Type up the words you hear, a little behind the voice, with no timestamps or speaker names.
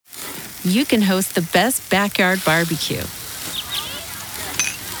you can host the best backyard barbecue.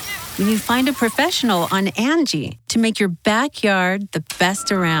 When you find a professional on Angie to make your backyard the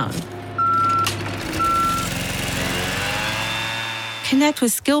best around. Connect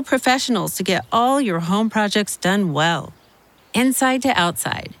with skilled professionals to get all your home projects done well. Inside to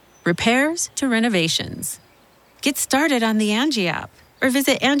outside, repairs to renovations. Get started on the Angie app or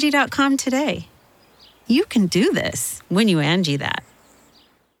visit Angie.com today. You can do this when you Angie that.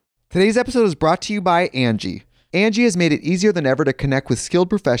 Today's episode is brought to you by Angie. Angie has made it easier than ever to connect with skilled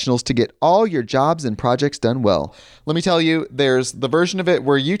professionals to get all your jobs and projects done well. Let me tell you, there's the version of it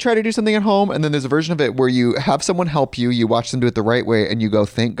where you try to do something at home, and then there's a version of it where you have someone help you, you watch them do it the right way, and you go,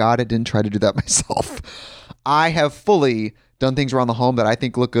 thank God I didn't try to do that myself. I have fully done things around the home that I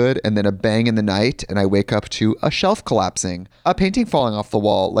think look good, and then a bang in the night, and I wake up to a shelf collapsing, a painting falling off the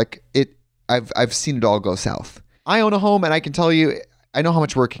wall. I've seen it all go south. I own a home, and I can tell you, I know how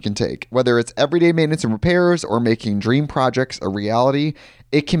much work it can take. Whether it's everyday maintenance and repairs or making dream projects a reality,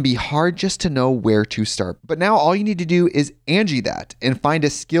 it can be hard just to know where to start. But now all you need to do is Angie that and find a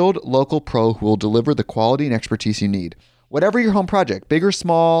skilled local pro who will deliver the quality and expertise you need. Whatever your home project, big or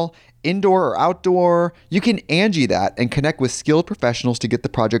small, indoor or outdoor, you can Angie that and connect with skilled professionals to get the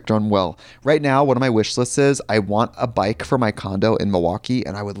project done well. Right now, one of my wish lists is I want a bike for my condo in Milwaukee,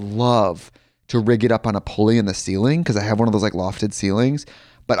 and I would love to rig it up on a pulley in the ceiling because I have one of those like lofted ceilings,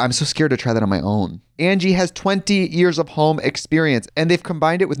 but I'm so scared to try that on my own. Angie has 20 years of home experience, and they've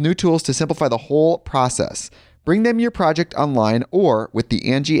combined it with new tools to simplify the whole process. Bring them your project online or with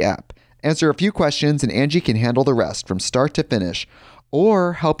the Angie app. Answer a few questions and Angie can handle the rest from start to finish,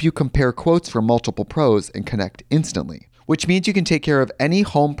 or help you compare quotes from multiple pros and connect instantly, which means you can take care of any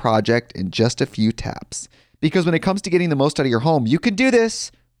home project in just a few taps. Because when it comes to getting the most out of your home, you can do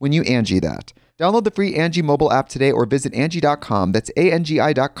this when you Angie that. Download the free Angie mobile app today or visit Angie.com. That's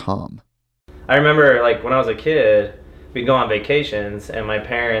ANGI.com. I remember like when I was a kid, we'd go on vacations and my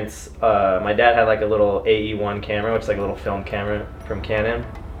parents, my dad had like a little AE1 camera, which is like a little film camera from Canon.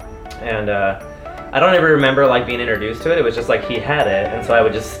 And I don't ever remember like being introduced to it. It was just like he had it. And so I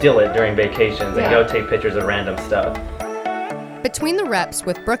would just steal it during vacations and go take pictures of random stuff. Between the Reps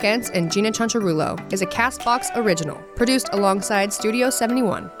with Brooke Entz and Gina Chancharulo is a CastBox original, produced alongside Studio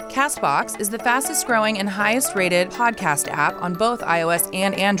 71. CastBox is the fastest growing and highest rated podcast app on both iOS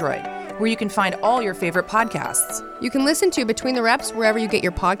and Android, where you can find all your favorite podcasts. You can listen to Between the Reps wherever you get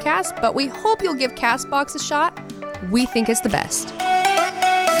your podcasts, but we hope you'll give CastBox a shot. We think it's the best.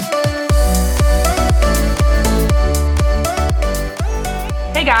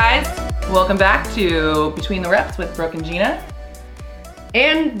 Hey guys, welcome back to Between the Reps with Brooke and Gina.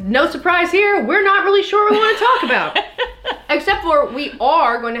 And no surprise here, we're not really sure what we want to talk about. Except for we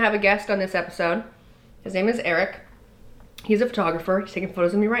are going to have a guest on this episode. His name is Eric. He's a photographer. He's taking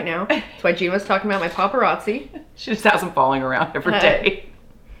photos of me right now. That's why Gina was talking about my paparazzi. She just has them falling around every day.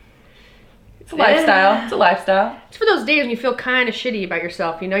 It's a lifestyle. It's a lifestyle. It's for those days when you feel kind of shitty about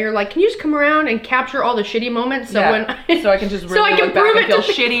yourself. You know, you're like, can you just come around and capture all the shitty moments? So so I can just really look back and feel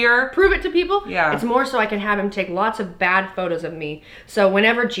shittier. Prove it to people? Yeah. It's more so I can have him take lots of bad photos of me. So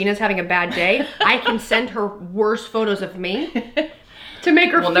whenever Gina's having a bad day, I can send her worse photos of me to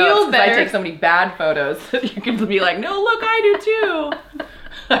make her feel better. I take so many bad photos that you can be like, no, look, I do too.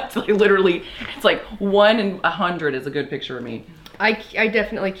 It's like literally, it's like 1 in 100 is a good picture of me. I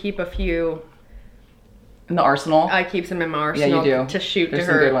definitely keep a few. In the arsenal? I keep some in my arsenal yeah, you do. To shoot There's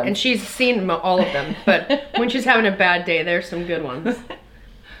to her. some good ones. And she's seen all of them. But when she's having a bad day, there's some good ones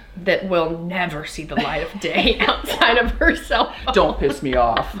that will never see the light of day outside of herself. Don't piss me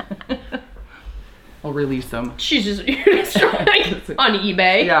off. I'll release them. She's just like, on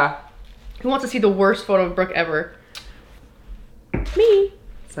eBay. Yeah. Who wants to see the worst photo of Brooke ever? Me.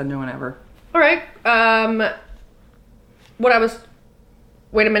 Said no one ever. All right.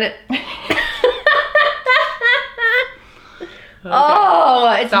 Wait a minute. Okay.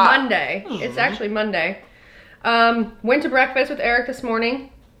 Oh, it's Monday. Mm-hmm. It's actually Monday. Went to breakfast with Eric this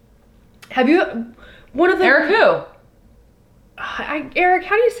morning. Have you... Eric who? Eric,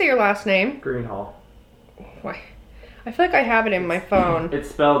 how do you say your last name? Greenhall. Why? I feel like I have it in my phone.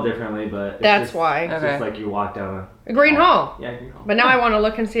 It's spelled differently, but it's that's just, why. It's just like you walk down a Greenhall. Yeah, Greenhall. But now I want to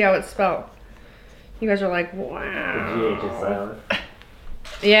look and see how it's spelled. You guys are like, wow. The GH is silent.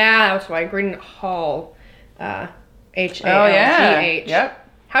 Yeah, that's why. Greenhall. H-A-L-G-H. Oh, yeah. Yep.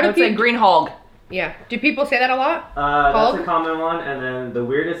 How do people say Greenhog? Yeah. Do people say that a lot? That's a common one. And then the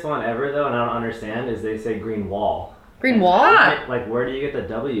weirdest one ever, though, and I don't understand, is they say green wall. Green wall? Like, where do you get the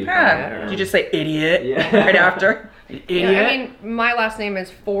W from? Yeah. Did you just say idiot right after? Idiot? Yeah, I mean, my last name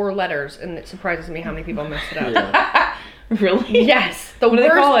is 4 letters, and it surprises me how many people mess it up. Really? Yes. What do they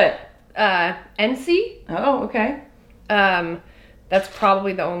call it? NC. Oh, okay. That's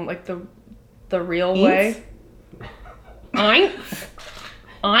probably the only, like, the real way. Eins,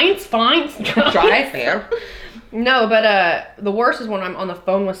 feins. Try fair. No, but the worst is when I'm on the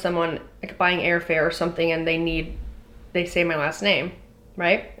phone with someone, like buying airfare or something, and they say my last name,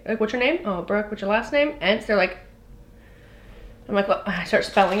 right? Like, what's your name? Oh, Brooke, what's your last name? And they're like, I'm like, what? I start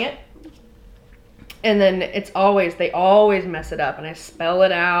spelling it. And then they always mess it up, and I spell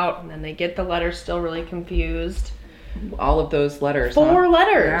it out, and then they get the letters still really confused. All of those letters. 4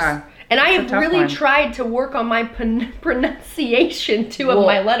 letters. Yeah. And I That's a have tough really one. tried to work on my pronunciation too of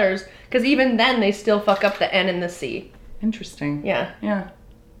my letters, because even then they still fuck up the N and the C. Interesting. Yeah. Yeah.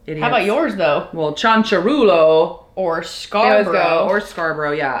 Idiots. How about yours though? Well, Chancharulo. Or They always Scarborough. go, or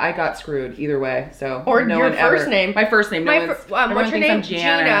Scarborough. Yeah, I got screwed either way. So Or no your one first ever, name. My first name. No My one's, what's everyone your thinks name? I'm Gina.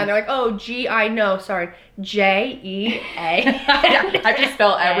 Gianna. And they're like, oh, sorry. J-E-A. I have to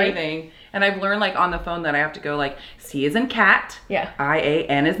spell everything. And I've learned like on the phone that I have to go like C as in cat. Yeah.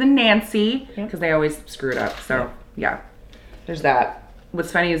 I-A-N as in Nancy. Yeah. Because they always screw it up. So yeah. There's that.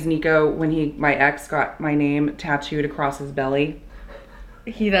 What's funny is Nico, when my ex got my name tattooed across his belly.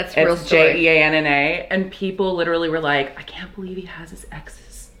 That's real It's story. Jeanna, and people literally were like, I can't believe he has his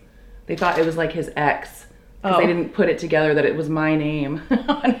ex's. They thought it was like his ex because they didn't put it together that it was my name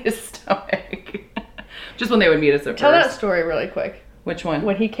on his stomach. Just when they would meet us at Tell first. that story really quick. Which one?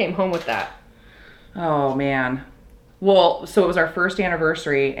 When he came home with that. Oh man. Well, so it was our first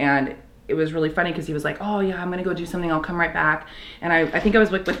anniversary, and it was really funny because he was like, "Oh yeah, I'm gonna go do something. I'll come right back." And I think I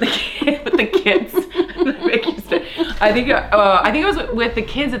was with the with the kids. I think I was with the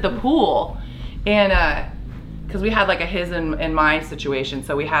kids at the pool, and because we had like a his and my situation,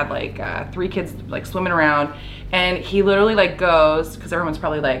 so we had like 3 kids like swimming around, and he literally like goes, because everyone's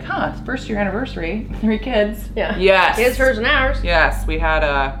probably like, "Huh, it's first year anniversary, 3 kids." Yeah. Yes. His, hers, and ours. Yes, we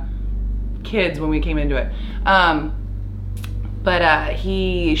had kids when we came into it. But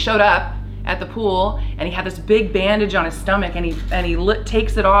he showed up at the pool, and he had this big bandage on his stomach, and he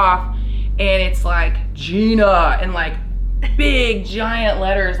takes it off, and it's like Gina in like big giant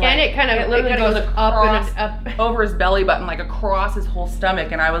letters, like, And it kind of literally goes up across, and up. over his belly button, like across his whole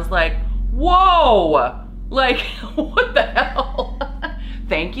stomach, and I was like, whoa, like what the hell?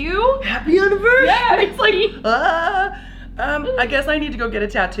 Thank you. Happy anniversary. Yeah, it's like, I guess I need to go get a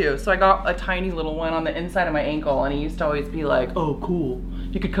tattoo. So I got a tiny little one on the inside of my ankle, and he used to always be like, "Oh, cool,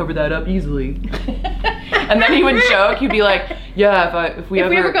 you could cover that up easily." And then he would joke. He'd be like, "Yeah, if we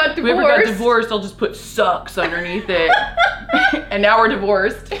ever got divorced, I'll just put sucks underneath it." And now we're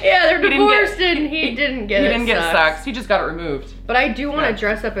divorced. Yeah, they're He didn't divorced and he didn't get He it. didn't get sucks. sucks. He just got it removed. But I do want to Yeah.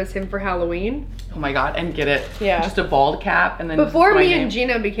 dress up as him for Halloween. Oh my god, and get it. Yeah. Just a bald cap, and then Before just my me name. and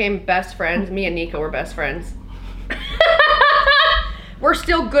Gina became best friends, me and Nico were best friends. We're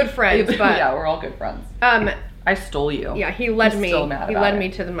still good friends, but Yeah, we're all good friends. I stole you. yeah, he led I'm me. still mad He about led it. me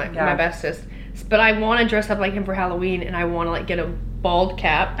to my Yeah. bestest. But I want to dress up like him for Halloween, and I want to like get a bald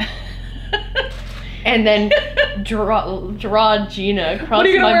cap, and then draw Gina across What are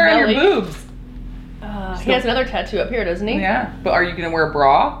you gonna my wear belly. on your boobs? He has another tattoo up here, doesn't he? Yeah, but are you gonna wear a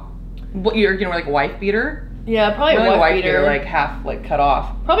bra? What, you're gonna wear like a wife beater? Yeah, probably Really a wife beater. like half like cut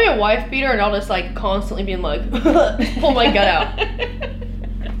off. Probably a wife beater, and I'll just like constantly being like, pull my gut out.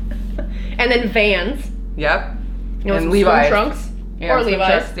 And then Vans. Yep. You know, And some Levi's. swim trunks. Yeah, or swim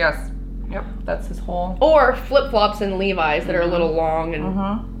Levi's. trunks, yes. Yep. That's his whole. Or flip-flops and Levi's that are a little long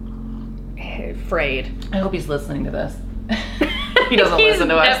and frayed. I hope he's listening to this. He doesn't listen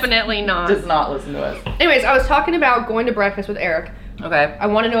to us. Definitely not. Does not listen to us. Anyways, I was talking about going to breakfast with Eric. Okay. I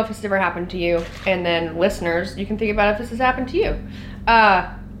want to know if this has ever happened to you, and then listeners, you can think about if this has happened to you.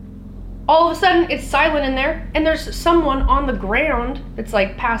 All of a sudden, it's silent in there, and there's someone on the ground that's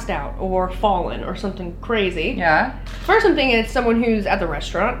like passed out or fallen or something crazy. Yeah. First, I'm thinking it's someone who's at the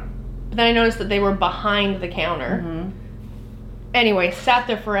restaurant, but then I noticed that they were behind the counter. Anyway, sat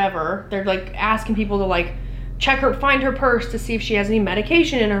there forever. They're like asking people to like find her purse to see if she has any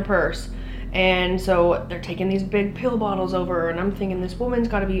medication in her purse. And so they're taking these big pill bottles over, and I'm thinking this woman's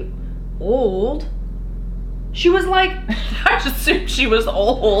got to be old. She was like, I just assumed she was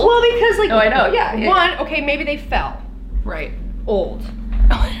old. well, because like, Oh, I know, yeah, yeah. One, okay, maybe they fell. Right. Old.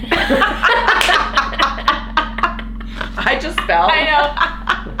 I just fell. I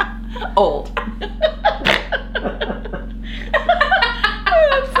know. Old.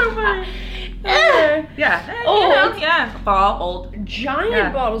 That's so funny. Yeah. Old. Yeah. Fall. Old. Giant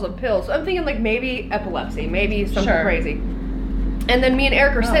Yeah. bottles of pills. So I'm thinking like maybe epilepsy, maybe something Sure. crazy. And then me and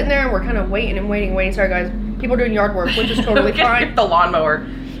Eric are sitting there, and we're kind of waiting and waiting. Sorry guys, people are doing yard work, which is totally fine. The lawnmower.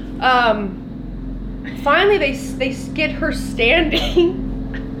 Finally they get her standing.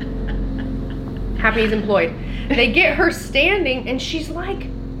 Happy he's employed. They get her standing, and she's like,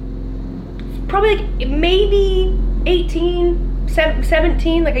 probably like maybe 18,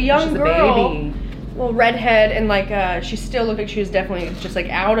 17, like a young She's a girl. baby. Little redhead, and like she still looked like she was definitely just like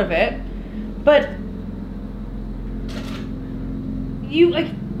out of it. But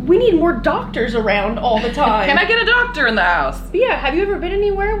we need more doctors around all the time. Can I get a doctor in the house? But yeah, have you ever been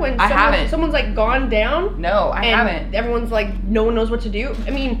anywhere when I haven't. someone's like gone down? No, I and haven't. everyone's like, no one knows what to do? I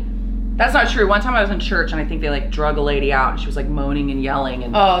mean, That's not true. One time I was in church and I think they like drug a lady out and she was like moaning and yelling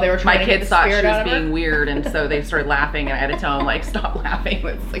and oh, they were trying my to get kids the thought she spirit out was of her? being weird and so they started laughing and I had to tell them like stop laughing.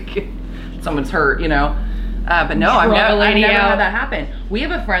 It's like someone's hurt, you know. But no, I've Drug a never lady out. had that happen. We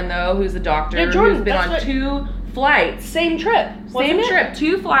have a friend though who's a doctor Yeah, Jordan, who's been on that's 2 flights. Same trip. Same wasn't it? trip,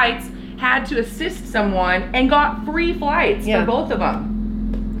 2 flights, had to assist someone and got free flights Yeah. for both of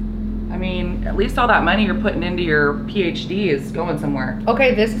them. I mean, at least all that money you're putting into your PhD is going somewhere.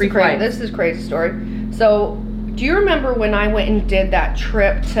 Okay, this is Free crazy. flights. This is a crazy story. So, do you remember when I went and did that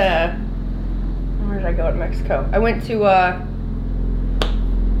trip to? Where did I go in Mexico? I went to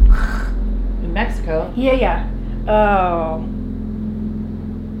In Mexico. yeah. Oh,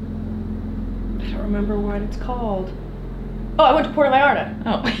 I don't remember what it's called. Oh, I went to Puerto Vallarta.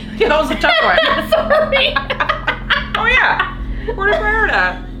 Oh, yeah, that was a tough one. Sorry. Oh yeah, Puerto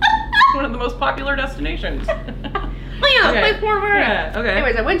Vallarta, one of the most popular destinations. Yeah, Okay. like Puerto Vallarta. Yeah, okay.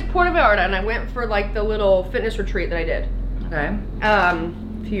 Anyways, I went to Puerto Vallarta and I went for like the little fitness retreat that I did Okay. a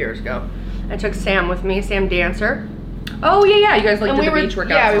few years ago. I took Sam with me, Sam Dancer. Oh yeah, you guys like And did we the were, beach workouts.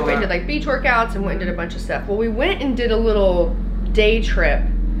 yeah, we and all went and that. did like beach workouts and went and did a bunch of stuff. Well, we went and did a little day trip,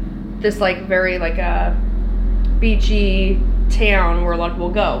 this like very like a beachy town where a lot of people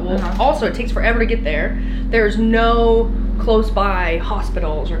go. Well, Uh-huh. also it takes forever to get there. There's no close by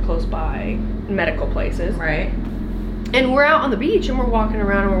hospitals or close by medical places. Right. And we're out on the beach and we're walking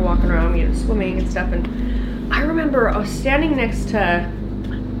around, you know, swimming and stuff. And I remember I was standing next to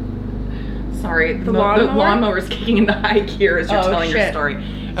Sorry, the lawnmower? lawnmower's kicking into high gear as you're Oh, telling your shit. story.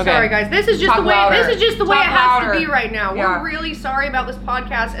 Okay. Sorry guys, this is just Talk the way louder. this is just the way Talk it has louder. to be right now. Yeah. We're really sorry about this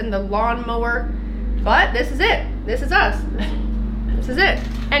podcast and the lawnmower, but this is it. This is us. This is it.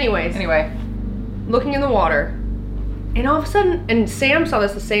 Anyways, Anyway. looking in the water, and all of a sudden, and Sam saw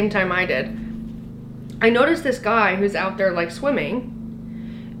this the same time I did. I noticed this guy who's out there like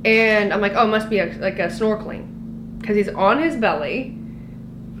swimming, and I'm like, oh, it must be like a snorkeling, because he's on his belly,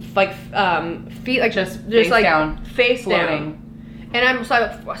 like feet like Just face like down, face floating. down. And I'm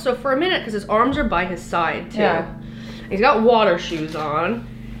so for a minute, because his arms are by his side too. Yeah. He's got water shoes on,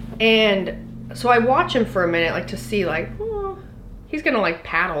 and so I watch him for a minute, like to see like, oh, he's gonna like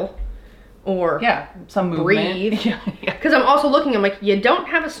paddle, or Yeah. Some movement. breathe. Yeah. Because I'm also looking, I'm like, you don't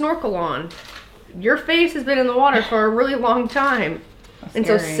have a snorkel on. Your face has been in the water for a really long time. And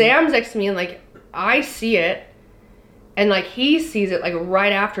so scary. Sam's next to me, and like I see it, and like he sees it like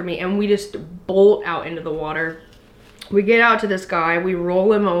right after me, and we just bolt out into the water. We get out to this guy, we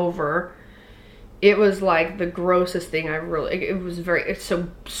roll him over. It was like the grossest thing I really. It's so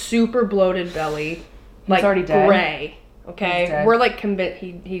super bloated belly, like already dead? gray. Okay, He's dead? we're like convinced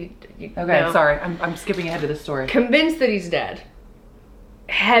he Okay, no. sorry. I'm skipping ahead to this story. Convinced that he's dead.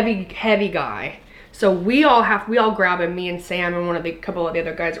 Heavy guy. So we all grab him. Me and Sam and couple of the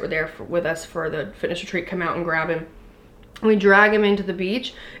other guys that were there with us for the fitness retreat come out and grab him. We drag him into the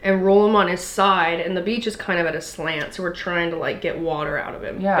beach and roll him on his side, and the beach is kind of at a slant, so we're trying to like get water out of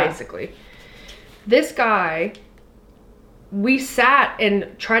him, Yeah. basically. This guy, we sat and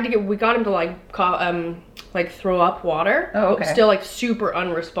we got him to like throw up water. Oh, but okay. Still like super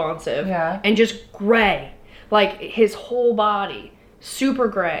unresponsive. Yeah. And just gray, like his whole body, super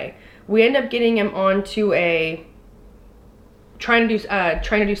gray. We end up getting him onto trying to do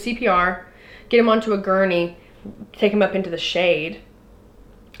CPR, get him onto a gurney, take him up into the shade,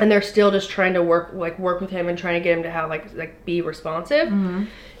 and they're still just trying to work with him and trying to get him to have like be responsive. Mm-hmm.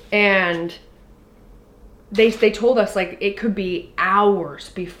 And they told us like it could be hours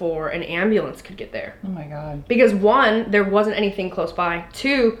before an ambulance could get there, Oh my god. because 1, there wasn't anything close by.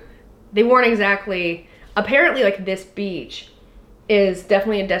 2, they weren't exactly, apparently like this beach is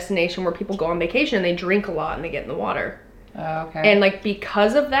definitely a destination where people go on vacation and they drink a lot and they get in the water. Okay. And like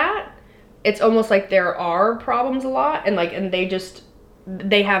because of that, it's almost like there are problems a lot, and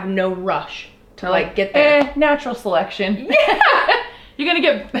they have no rush to like get there. Natural selection. Yeah. You're gonna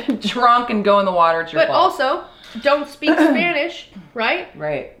get drunk and go in the water. It's your But fault. also, don't speak Spanish, right?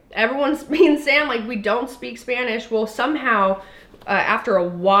 Right. Everyone's me and Sam, like, we don't speak Spanish. Well, somehow, after a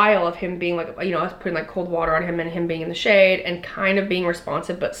while of him being like, you know, I was putting like cold water on him and him being in the shade and kind of being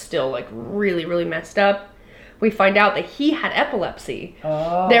responsive, but still like really, really messed up, we find out that he had epilepsy.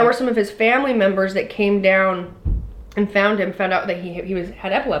 Oh. There were some of his family members that came down and found out that he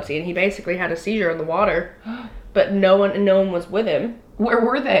had epilepsy, and he basically had a seizure in the water, but no one was with him. Where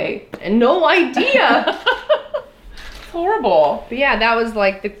were they? And no idea. Horrible. But yeah, that was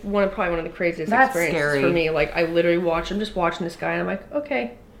like probably one of the craziest That's experiences scary. for me. Like, I literally I'm just watching this guy, and I'm like,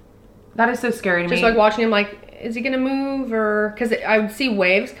 okay. That is so scary to me. Just like watching him, like, is he gonna move, or because I would see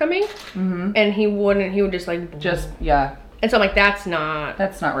waves coming, and he wouldn't. He would just like yeah. And so I'm like, that's not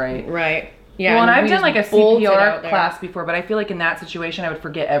right. right. Yeah. Well, and I've we done just like a bolted CPR out there. class before, but I feel like in that situation I would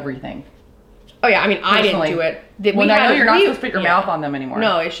forget everything. Oh yeah, I mean, I didn't Personally. do it. Well, I know you're not supposed to put your mouth on them anymore.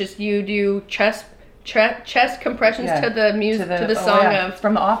 No, it's just you do chest compressions to the music to the song of It's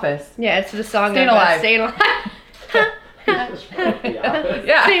from The Office. yeah, it's to the song Staying of Alive. Staying Alive.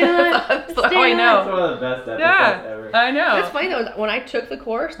 Yeah, Staying Alive. that's how I Staying know. It's one of the best episodes Yeah, ever. I know. That's funny though. When I took the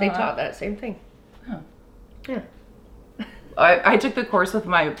course, they taught that same thing. Huh. Yeah. I took the course with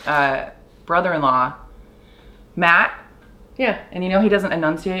my brother-in-law, Matt, Yeah. and he doesn't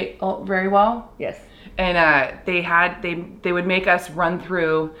enunciate very well. Yes. And they would make us run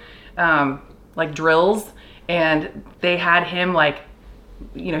through like drills, and they had him like,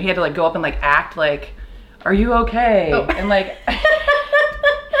 he had to like go up and like act like, are you okay? Oh. And like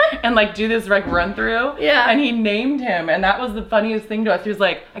and like do this like run through. Yeah. And he named him, and that was the funniest thing to us. He was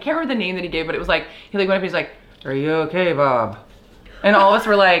like, I can't remember the name that he gave, but it was like he like went up, he's like, are you okay, Bob? And all of us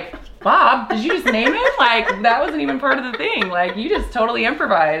were like, Bob, did you just name him? Like, that wasn't even part of the thing. Like, you just totally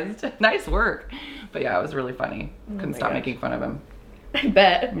improvised. Nice work. But yeah, it was really funny. Couldn't stop making fun of him. I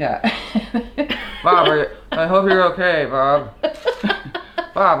bet. Yeah. Bob, I hope you're okay, Bob.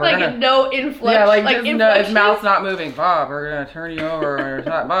 Bob, we're Like gonna... no inflection. Yeah, like, like no, his mouth's not moving. Bob, we're gonna turn you over on your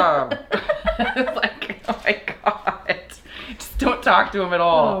side. Bob. It's like, oh my God. Just don't talk to him at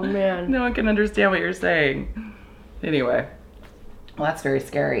all. Oh man. No one can understand what you're saying. Anyway. Well, that's very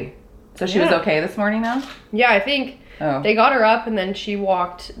scary. So she was Yeah. okay this morning now? Yeah, I think Oh. they got her up, and then she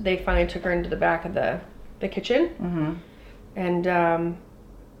walked. They finally took her into the back of the kitchen, Mm-hmm. and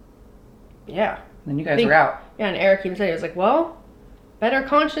yeah. Then you guys were out. Yeah, and Eric even said, he was like, well, better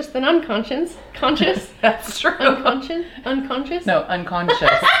conscious than unconscious. Conscious? That's true. Unconscious? Unconscious? No,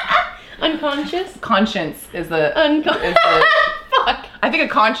 unconscious. Unconscious? Conscience is the... Fuck. I think a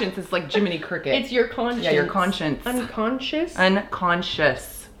conscience is like Jiminy Cricket. It's your conscience. Yeah, your conscience. Unconscious?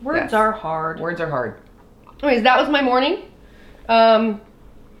 Unconscious. Words Yes. are hard. Words are hard. Anyways, that was my morning.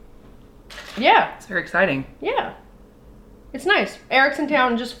 Yeah. It's very exciting. Yeah. It's nice. Eric's in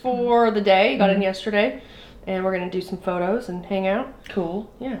town just for the day. He got Mm-hmm. in yesterday. And we're going to do some photos and hang out.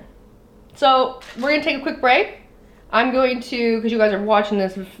 Cool. Yeah. So, we're going to take a quick break. I'm going to, because you guys are watching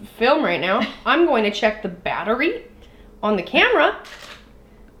this film right now, I'm going to check the battery on the camera.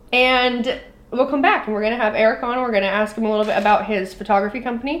 And we'll come back and we're going to have Eric on. We're going to ask him a little bit about his photography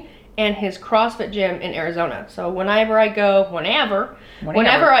company and his CrossFit gym in Arizona. So whenever I go to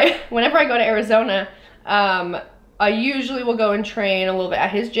Arizona, I usually will go and train a little bit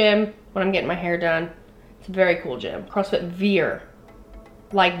at his gym when I'm getting my hair done. It's a very cool gym. CrossFit Veer.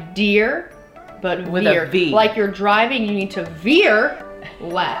 Like deer, but With veer. a V. Like you're driving, you need to veer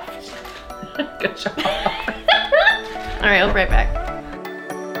left. Good job. All right, I'll be right back.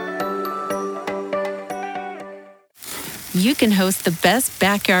 You can host the best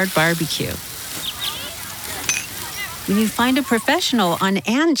backyard barbecue when you find a professional on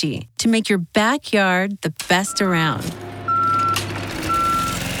Angie to make your backyard the best around.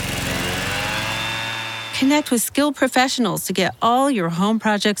 Connect with skilled professionals to get all your home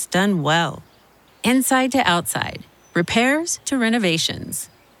projects done well. Inside to outside, repairs to renovations.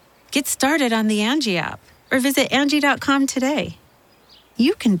 Get started on the Angie app or visit Angie.com today.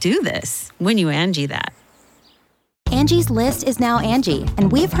 You can do this when you Angie that. Angie's List is now Angie, and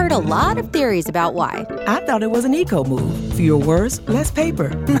we've heard a lot of theories about why. I thought it was an eco move. Fewer words, less paper.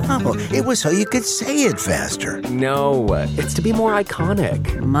 No, it was so you could say it faster. No, it's to be more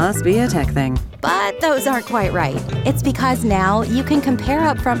iconic. Must be a tech thing. But those aren't quite right. It's because now you can compare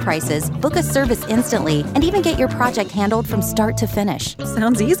upfront prices, book a service instantly, and even get your project handled from start to finish.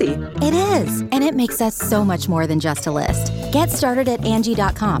 Sounds easy. It is, and it makes us so much more than just a list. Get started at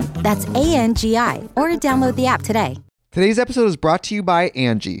Angie.com. That's ANGI, or download the app today. Today's episode is brought to you by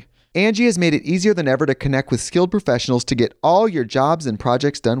Angie. Angie has made it easier than ever to connect with skilled professionals to get all your jobs and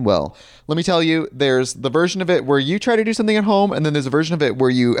projects done well. Let me tell you, there's the version of it where you try to do something at home, and then there's a version of it where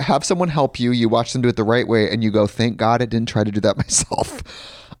you have someone help you, you watch them do it the right way, and you go, thank God I didn't try to do that myself.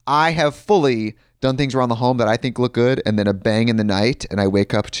 I have fully done things around the home that I think look good, and then a bang in the night, and I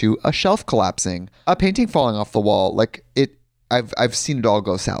wake up to a shelf collapsing, a painting falling off the wall. Like I've seen it all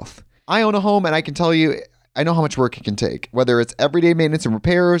go south. I own a home, and I can tell you, I know how much work it can take. Whether it's everyday maintenance and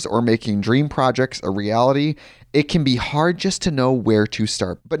repairs or making dream projects a reality, it can be hard just to know where to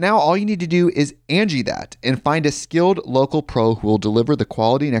start. But now all you need to do is Angie that and find a skilled local pro who will deliver the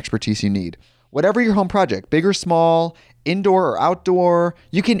quality and expertise you need. Whatever your home project, big or small, indoor or outdoor,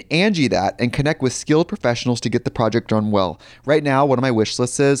 you can Angie that and connect with skilled professionals to get the project done well. Right now, one of my wish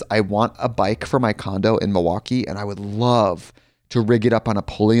lists is I want a bike for my condo in Milwaukee, and I would love to rig it up on a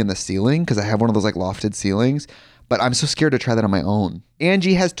pulley in the ceiling because I have one of those like lofted ceilings, but I'm so scared to try that on my own.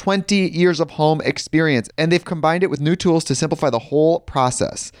 Angie has 20 years of home experience, and they've combined it with new tools to simplify the whole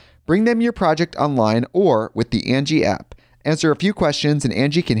process. Bring them your project online or with the Angie app. Answer a few questions and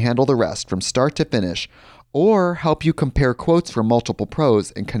Angie can handle the rest from start to finish, or help you compare quotes from multiple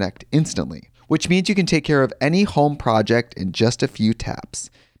pros and connect instantly, which means you can take care of any home project in just a few taps.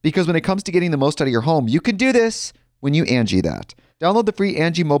 Because when it comes to getting the most out of your home, you can do this when you Angie that. Download the free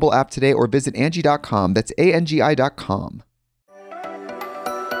Angie mobile app today or visit Angie.com. That's ANGI.com.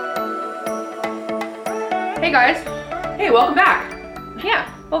 Hey guys. Hey, welcome back.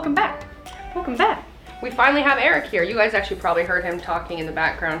 Yeah, welcome back. Welcome back. We finally have Eric here. You guys actually probably heard him talking in the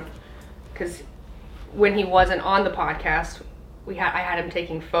background because when he wasn't on the podcast, I had him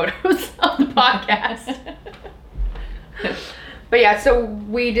taking photos of the podcast. But yeah, so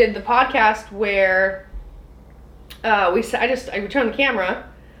we did the podcast where I returned the camera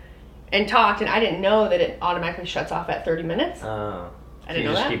and talked, and I didn't know that it automatically shuts off at 30 minutes. Oh. I didn't know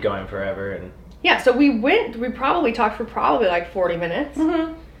you just that. keep going forever. And Yeah, so we probably talked for probably like 40 minutes.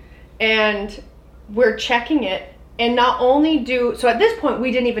 Mm-hmm. And we're checking it, and so at this point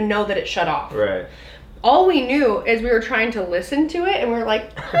we didn't even know that it shut off. Right. All we knew is we were trying to listen to it, and we were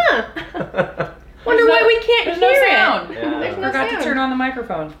like, wonder why we can't hear no sound. it. Yeah. There's no Forgot sound. to turn on the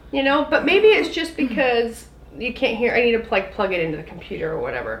microphone. You know, but maybe it's just because you can't hear. I need to plug it into the computer or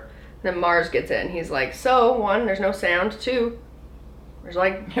whatever. And then Mars gets in. He's like, so 1, there's no sound. 2, there's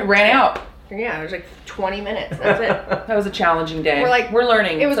like It ran out. Yeah, there's like 20 minutes. That's it. That was a challenging day. We're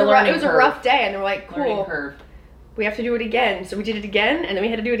learning. It was It's a rough day, and they're like, Learning cool. curve. We have to do it again. So we did it again, and then we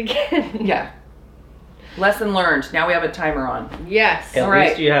had to do it again. Yeah. Lesson learned. Now we have a timer on. Yes. At All right.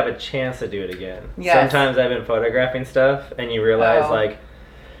 least you have a chance to do it again. Yes. Sometimes I've been photographing stuff, and you realize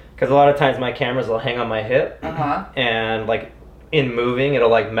because a lot of times my cameras will hang on my hip, and like in moving, it'll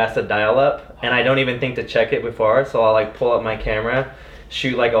like mess a dial up, and I don't even think to check it before, so I'll like pull up my camera,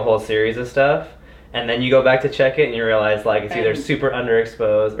 shoot like a whole series of stuff, and then you go back to check it and you realize like it's either super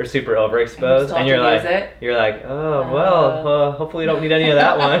underexposed or super overexposed, and you're like, oh well, hopefully you don't need any of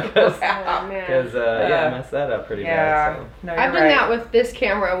that one because I messed that up pretty bad. So. No, I've done that with this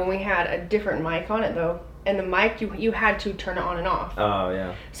camera when we had a different mic on it though, and the mic you had to turn it on and off. Oh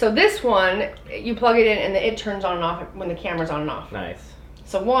yeah. So this one you plug it in and it turns on and off when the camera's on and off. Nice.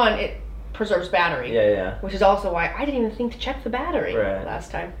 So one, it preserves battery. Yeah. Which is also why I didn't even think to check the battery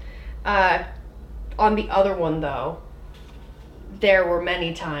last time. On the other one though, there were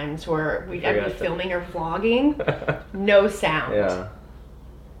many times where I'd be filming or vlogging, no sound. Yeah.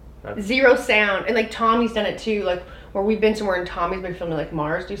 Zero sound. And like Tommy's done it too, like where we've been somewhere and Tommy's been filming like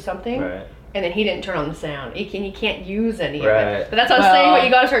Mars do something. Right. And then he didn't turn on the sound. You can't use any of Right. it. But that's what I was saying, what you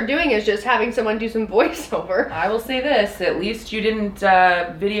gotta start doing is just having someone do some voiceover. I will say this, at least you didn't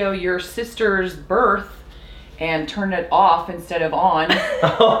video your sister's birth and turn it off instead of on.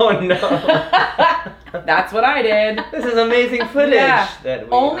 Oh no. That's what I did. This is amazing footage. Yeah. That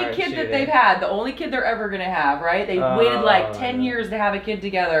we only are kid shooting. that they've had, the only kid they're ever gonna have, right? They waited like 10 years to have a kid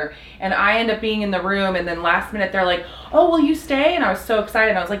together, and I end up being in the room, and then last minute they're like, oh, will you stay? And I was so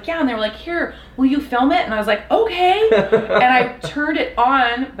excited. I was like, yeah, and they were like, here, will you film it? And I was like, okay. And I turned it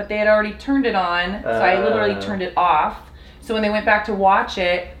on, but they had already turned it on, so I literally turned it off. So when they went back to watch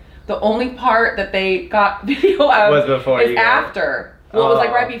it, the only part that they got video of was before is after. Well, it was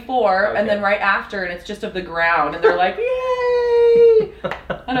like right before, okay. and then right after, and it's just of the ground, and they're like, yay!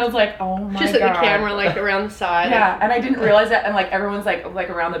 And I was like, oh my god. Just at the camera, like around the side. Yeah, and I didn't realize that, and like everyone's like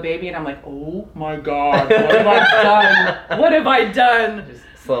around the baby, and I'm like, oh my god, what have I done? What have I done? Just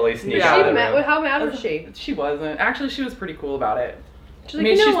slowly sneak Yeah. out of She the met, room. how mad was she? She wasn't. Actually, she was pretty cool about it. She's like,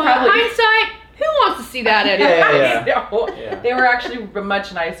 you know what, hindsight, who wants to see that anyway? Yeah. No. Yeah. They were actually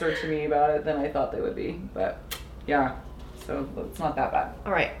much nicer to me about it than I thought they would be, but yeah, so it's not that bad.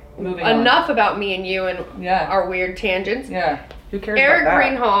 All right, Moving on. enough about me and you and our weird tangents. Yeah, who cares Eric about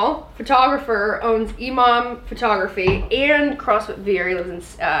that? Greenhall, photographer, owns Imam Photography and CrossFit Veer. He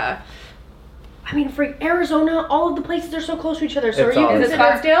lives in I mean, for Arizona, all of the places are so close to each other. So It's are you all- Is it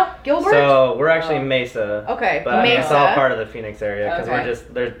considered Scottsdale? Gilbert? So we're actually Mesa. Okay, But I mean, it's all Mesa. part of the Phoenix area because Okay. we're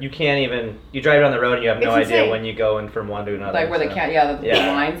just there. You can't even you drive down the road and you have no It's idea insane. when you go in from one to another. Like where the so.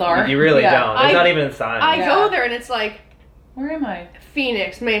 the lines are. You really Yeah. don't. There's I- not even signs. I Yeah. go there and it's like Where am I?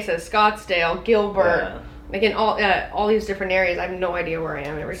 Phoenix, Mesa, Scottsdale, Gilbert. Yeah. Like in all these different areas, I have no idea where I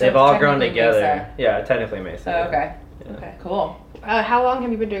am every They've time. all grown technically together. Mesa. Yeah, technically Mesa. Oh, okay. Yeah. Okay. Cool. How long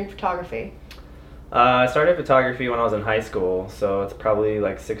have you been doing photography? I started photography when I was in high school, so it's probably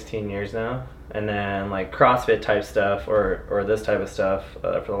like 16 years now. And then like CrossFit type stuff or this type of stuff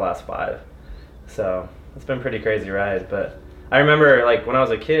for the last 5. So it's been a pretty crazy ride. But I remember like when I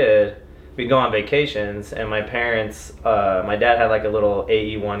was a kid, we'd go on vacations and my parents, my dad had like a little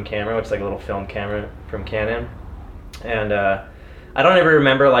AE1 camera, which is like a little film camera from Canon. And I don't ever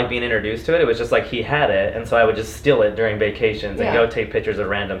remember like being introduced to it. It was just like he had it, and so I would just steal it during vacations and Yeah. go take pictures of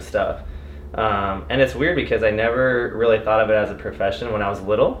random stuff. And it's weird because I never really thought of it as a profession when I was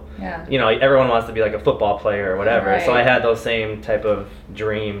little. Yeah. You know, everyone wants to be like a football player or whatever. So I Right. had those same type of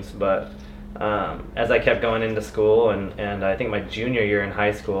dreams, but as I kept going into school and I think my junior year in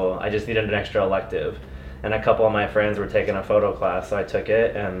high school, I just needed an extra elective. And a couple of my friends were taking a photo class, so I took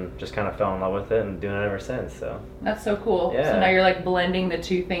it and just kind of fell in love with it and doing it ever since. So That's so cool. Yeah. So now you're like blending the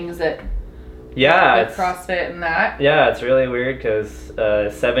two things that yeah, with it's CrossFit and that. yeah, it's really weird because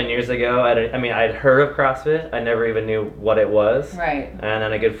 7 years ago, I'd heard of CrossFit. I never even knew what it was. Right. And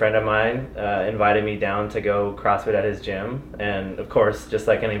then a good friend of mine invited me down to go CrossFit at his gym, and of course, just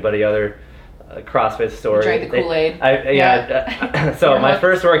like anybody other CrossFit story, drank the Kool-Aid. So my hooked.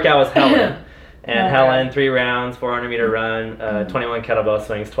 first workout was Helen, and Oh, Helen God. 3 rounds, 400-meter run, 21 kettlebell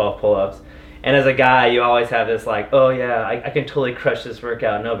swings, 12 pull-ups. And as a guy, you always have this like, oh yeah, I can totally crush this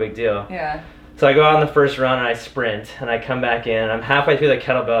workout, no big deal. Yeah. So I go out on the first run and I sprint and I come back in. I'm halfway through the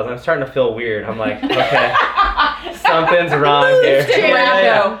kettlebells. I'm starting to feel weird. I'm like, okay, something's wrong here.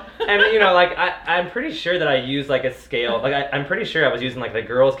 Rando. And you know, like I'm pretty sure that I used like a scale. Like I'm pretty sure I was using like the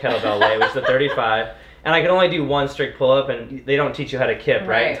girls' kettlebell weight, which is a 35. And I could only do 1 strict pull-up, and they don't teach you how to kip, right?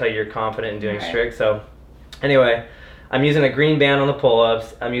 Right. Until you're confident in doing Right. strict. So anyway, I'm using a green band on the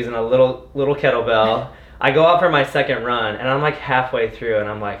pull-ups. I'm using a little kettlebell. I go out for my second run, and I'm like halfway through, and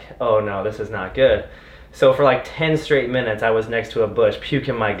I'm like, oh no, this is not good. So for like 10 straight minutes, I was next to a bush,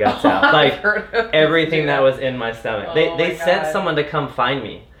 puking my guts out. Like everything that was in my stomach. Oh They my sent God. someone to come find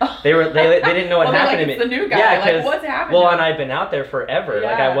me. They didn't know what Oh, they're happened like, to me. "It's the new guy." Yeah, Like, 'cause- what's happening? Well, and I'd been out there forever.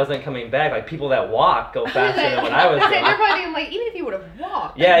 Like I Yeah. wasn't coming back. Like people that walk go faster than what I was They're doing. probably thinking like, even if you would have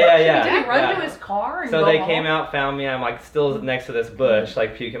walked. Yeah. Did he run yeah. to his car and So go they home? came out, found me. I'm like still next to this bush,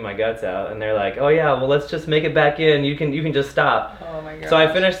 like puking my guts out, and they're like, "Oh yeah, well let's just make it back in. You can just stop." Oh my God. So I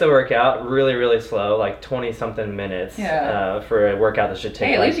finished the workout really, really slow, like 20 something minutes. Yeah. For a workout that should take.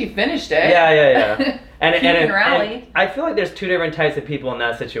 Hey, at like, least you finished it. Yeah. And Puke and rally. and I feel like there's 2 different types of people in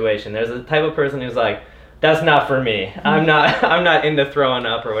that situation. There's a type of person who's like, that's not for me. I'm not into throwing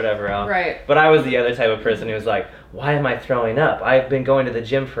up or whatever else. Right. But I was the other type of person who was like, why am I throwing up? I've been going to the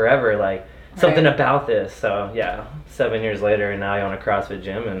gym forever. Like something Right. about this. So yeah, 7 years later, and now I own a CrossFit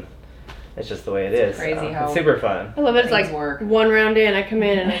gym, and it's just the way it is. crazy So how- it's super fun. I love it. It's Things like work. 1 round in, I come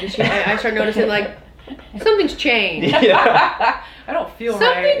in and I start noticing like something's changed. Yeah. I don't feel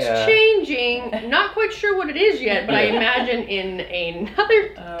Something's right. Yeah. changing. Not quite sure what it is yet, but I Yeah. imagine in another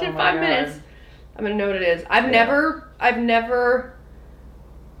Oh 5 my God. minutes, I'm gonna know what it is. I've never.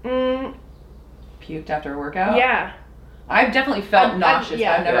 Puked after a workout? Yeah, I've definitely felt I've- nauseous,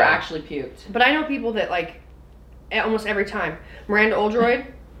 yeah. but I've never Yeah. actually puked. but I know people that like almost every time. Miranda Oldroyd,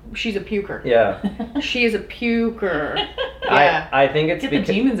 she's a puker. Yeah. She is a puker. Yeah. I think it's Get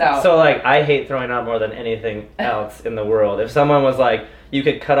the demons out. So like I hate throwing up more than anything else in the world. If someone was like, you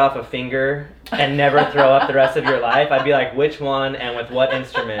could cut off a finger and never throw up the rest of your life, I'd be like, which one and with what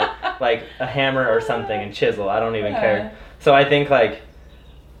instrument? Like a hammer or something and chisel. I don't even care. So I think like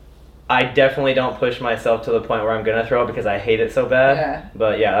I definitely don't push myself to the point where I'm gonna throw up because I hate it so bad. Yeah.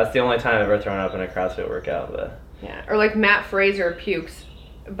 But yeah, that's the only time I've ever thrown up in a CrossFit workout. But Yeah. Or like Matt Fraser pukes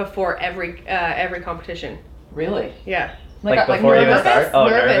before every competition. Really? Yeah. Like before you even nervous? start? Oh,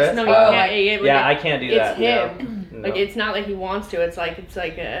 nervous. nervous? No, you Oh. can't. yeah, I can't do it's that. him. No. Like it's not like he wants to. It's like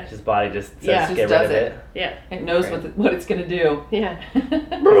His body just says Yeah. get Just rid does of it. yeah. It knows what it's gonna do. Yeah. It's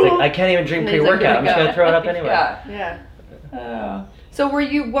like, I can't even drink And he's like, pre-workout. I'm just gonna throw it up anyway. Yeah. Yeah. Oh. So what were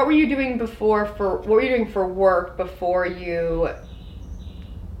you doing what were you doing for work before you,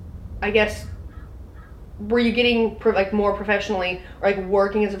 I guess, were you getting more professionally or like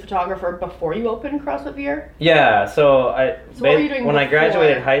working as a photographer before you opened CrossFit VR? Yeah, so So what were you doing when I before?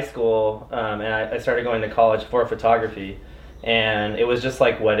 graduated high school and I started going to college for photography, and it was just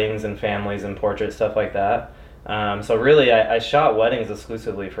like weddings and families and portraits, stuff like that. So really, I shot weddings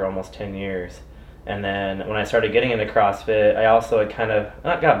exclusively for almost 10 years. And then when I started getting into CrossFit, I also had kind of,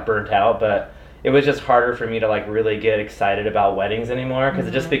 not got burnt out, but it was just harder for me to like really get excited about weddings anymore, because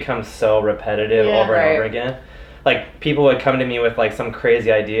it just becomes so repetitive over and over again. Like, people would come to me with like some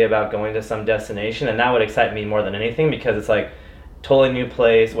crazy idea about going to some destination, and that would excite me more than anything, because it's like totally new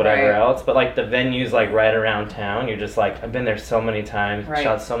place, whatever else. But like the venues like right around town, you're just like, I've been there so many times,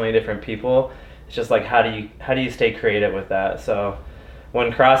 shot so many different people. It's just like, how do you stay creative with that? So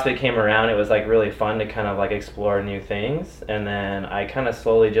when CrossFit came around, it was like really fun to kind of like explore new things. And then I kind of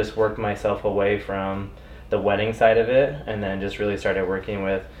slowly just worked myself away from the wedding side of it, and then just really started working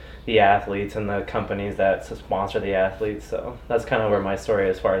with the athletes and the companies that sponsor the athletes. So that's kind of where my story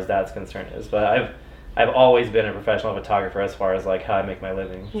as far as that's concerned is. But I've always been a professional photographer as far as like how I make my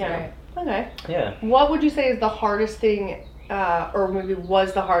living. Yeah. So. Okay. Yeah. What would you say is the hardest thing, or maybe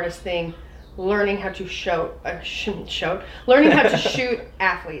was the hardest thing, learning how to learning how to shoot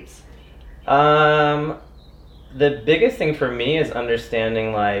athletes? The biggest thing for me is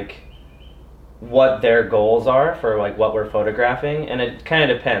understanding like what their goals are for like what we're photographing, and it kind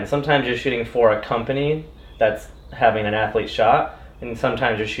of depends. Sometimes you're shooting for a company that's having an athlete shot, and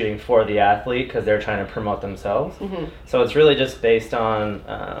sometimes you're shooting for the athlete because they're trying to promote themselves. So it's really just based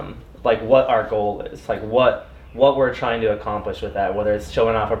on like what our goal is, like what we're trying to accomplish with that, whether it's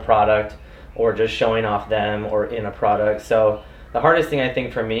showing off a product or just showing off them or in a product. So the hardest thing I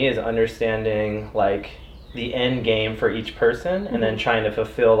think for me is understanding like the end game for each person, and then trying to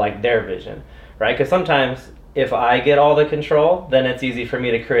fulfill like their vision, right? Because sometimes if I get all the control, then it's easy for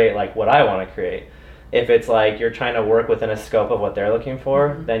me to create like what I want to create. If it's like you're trying to work within a scope of what they're looking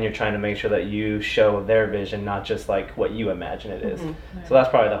for, then you're trying to make sure that you show their vision, not just like what you imagine it is. So that's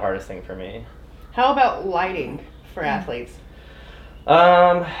probably the hardest thing for me. How about lighting for athletes?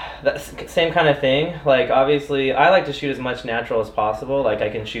 That's same kind of thing. Like, obviously I like to shoot as much natural as possible. Like, I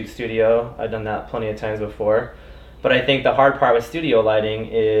can shoot studio. I've done that plenty of times before. But I think the hard part with studio lighting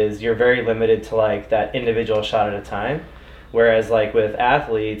is you're very limited to like that individual shot at a time. Whereas like with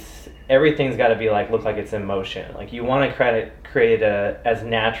athletes, everything's got to be like look like it's in motion. Like, you want to create a as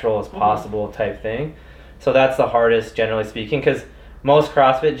natural as possible type thing. So that's the hardest, generally speaking, because most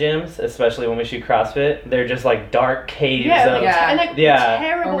CrossFit gyms, especially when we shoot CrossFit, they're just like dark caves of and like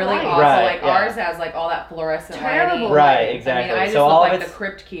terrible really lighting. awesome. Like ours has like all that fluorescent lighting. Right, exactly. I mean, I just so look all like of the it's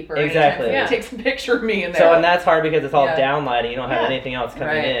crypt keeper. exactly. It takes a picture of me in there. So, and that's hard because it's all down lighting. You don't have anything else coming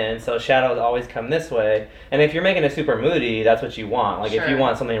Right. in. So shadows always come this way. And if you're making it super moody, that's what you want. Like if you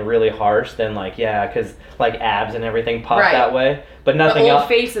want something really harsh, then like because like abs and everything pop that way. But nothing the old else.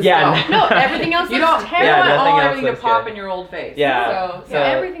 face is no, everything else you looks don't terrible. want nothing else everything to looks pop good. in your old face. Yeah. So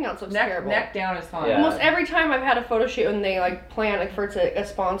Everything else looks neck terrible. Neck down is fine. Yeah. Almost every time I've had a photo shoot and they like plan, like for it's a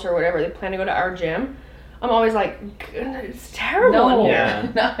sponsor or whatever, they plan to go to our gym, I'm always like, it's terrible in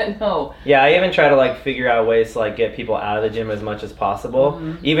here. No. Yeah, I even try to like figure out ways to like get people out of the gym as much as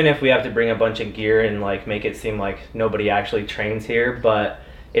possible. Even if we have to bring a bunch of gear and like make it seem like nobody actually trains here, but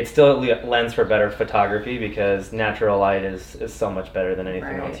it still lends for better photography because natural light is so much better than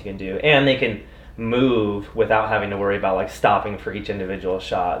anything else you can do. And they can move without having to worry about like stopping for each individual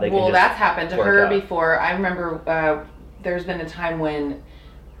shot. They can just that's happened to work her out. before. I remember there's been a time when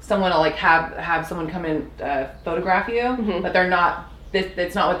someone will like have someone come in photograph you, but they're not.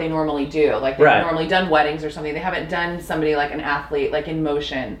 It's not what they normally do. Like they've normally done weddings or something. They haven't done somebody like an athlete like in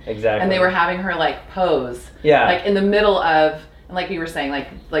motion. Exactly. And they were having her like pose. Yeah. Like in the middle of, like you were saying,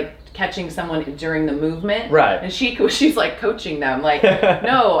 like catching someone during the movement. Right. And she's like coaching them, like,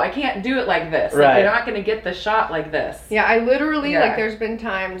 no, I can't do it like this. Like, you're not gonna get the shot like this. Yeah, I literally like. There's been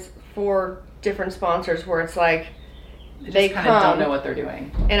times for different sponsors where it's like they kind of don't know what they're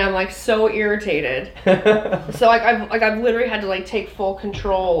doing, and I'm like so irritated. So I've literally had to like take full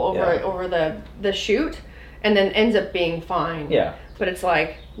control over the shoot, and then ends up being fine. Yeah. But it's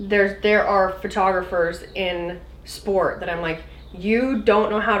like there are photographers in sport that I'm like, you don't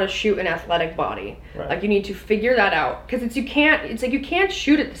know how to shoot an athletic body. Right. Like you need to figure that out because you can't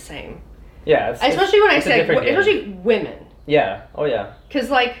shoot it the same. Yeah. Especially when I say especially women. Yeah. Oh yeah. Because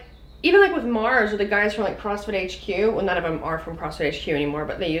like even like with Mars or the guys from like CrossFit HQ, well none of them are from CrossFit HQ anymore,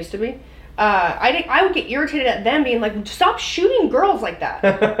 but they used to be. I would get irritated at them being like, stop shooting girls like that.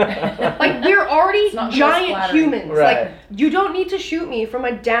 Like we're already giant humans. Right. Like you don't need to shoot me from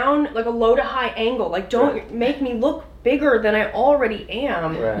a down like a low to high angle. Like don't make me look bigger than I already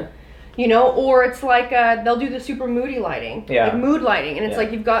am. Right. You know, or it's like they'll do the super moody lighting, like mood lighting, and it's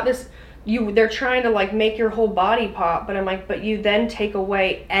like you've got this. They're trying to like make your whole body pop, but I'm like, but you then take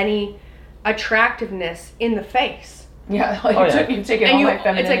away any attractiveness in the face. Yeah, like you've taken and all my it's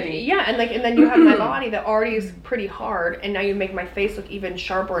femininity. like, and then you have my body that already is pretty hard, and now you make my face look even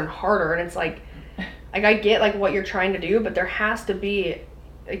sharper and harder, and it's like I get like what you're trying to do, but there has to be,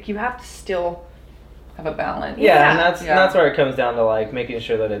 like, you have to still have a balance. Yeah, and that's where it comes down to, like, making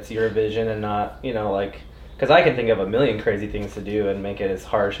sure that it's your vision and not, you know, like, because I can think of a million crazy things to do and make it as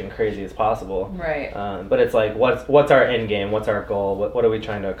harsh and crazy as possible. Right. But it's like, what's our end game? What's our goal? What are we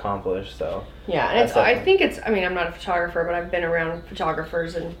trying to accomplish? So. Yeah, and I mean, I'm not a photographer, but I've been around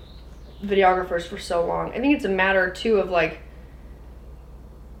photographers and videographers for so long. I think it's a matter too of like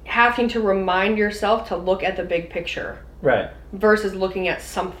having to remind yourself to look at the big picture. Right. Versus looking at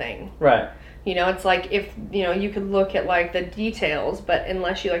something. Right. You know, it's like if, you know, you could look at like the details, but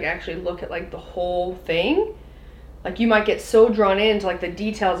unless you like actually look at like the whole thing, like you might get so drawn into like the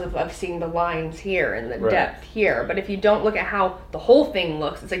details of seeing the lines here and the depth here. But if you don't look at how the whole thing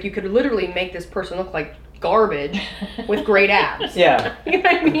looks, it's like you could literally make this person look like garbage with great abs. Yeah. You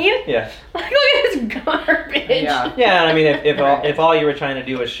know what I mean? Yeah. Like, look at this garbage. Yeah. Yeah, and I mean, if all you were trying to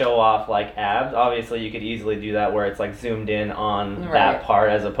do was show off like abs, obviously you could easily do that where it's like zoomed in on that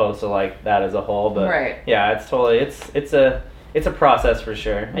part as opposed to like that as a whole. But yeah, it's totally it's a process for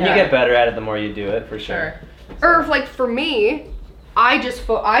sure, and you get better at it the more you do it for sure. Or if, like, for me, I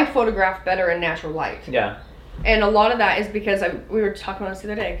photograph better in natural light. Yeah. And a lot of that is because we were talking about this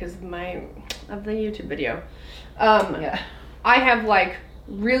the other day because of the YouTube video. I have like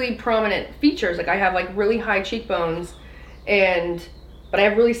really prominent features. Like I have like really high cheekbones, but I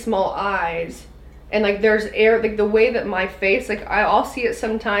have really small eyes. And like there's like the way that my face, like I'll see it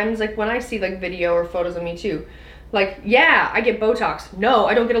sometimes, like when I see like video or photos of me too. Like, yeah, I get Botox. No,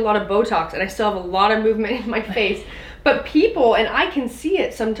 I don't get a lot of Botox, and I still have a lot of movement in my face. But people, and I can see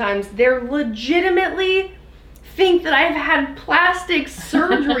it sometimes, they're legitimately think that I've had plastic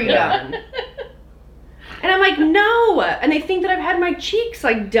surgery done. And I'm like, no. And they think that I've had my cheeks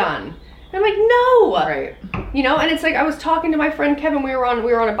like done. And I'm like, no. Right. You know, and it's like I was talking to my friend Kevin, we were on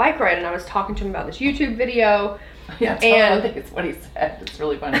a bike ride, and I was talking to him about this YouTube video. Yeah, I think it's what he said. It's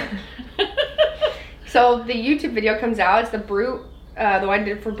really funny. So the YouTube video comes out. It's the Brute, the one I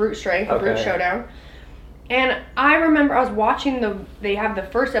did for Brute Strength, the Brute Showdown. And I remember I was watching they have the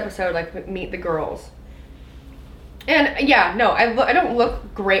first episode, like Meet the Girls. And yeah, no, I don't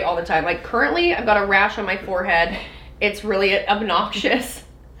look great all the time. Like currently, I've got a rash on my forehead. It's really obnoxious.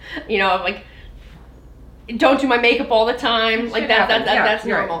 You know, I'm like, don't do my makeup all the time. Like that's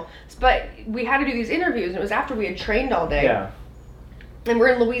normal. But we had to do these interviews, and it was after we had trained all day. Yeah. And we're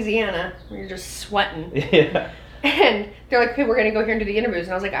in Louisiana, where you're just sweating. Yeah. And they're like, okay, we're gonna go here and do the interviews.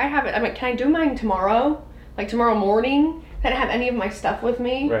 And I was like, I'm like, can I do mine tomorrow? Like tomorrow morning? I didn't have any of my stuff with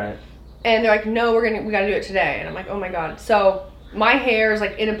me. Right. And they're like, no, we gotta do it today. And I'm like, oh my God. So my hair is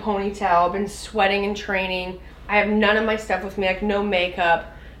like in a ponytail. I've been sweating and training. I have none of my stuff with me, like no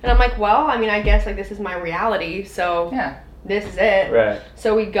makeup. And I'm like, well, I mean, I guess like this is my reality. So this is it. Right.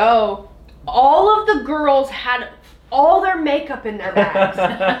 So we go. All of the girls had all their makeup in their bags.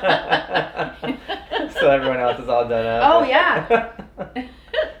 So everyone else is all done up. Oh yeah.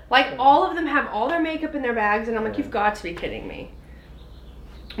 Like all of them have all their makeup in their bags, and I'm like, you've got to be kidding me.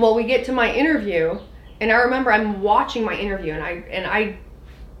 Well, we get to my interview, and I remember I'm watching my interview, and I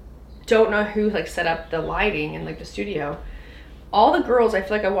don't know who like set up the lighting in like the studio. All the girls, I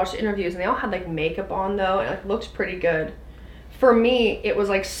feel like I watched interviews, and they all had like makeup on though, and it like looked pretty good. For me, it was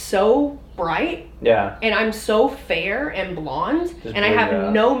like so bright. Yeah. And I'm so fair and blonde, and I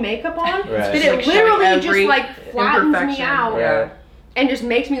have no makeup on, that it like literally just like flattens me out. Yeah. And just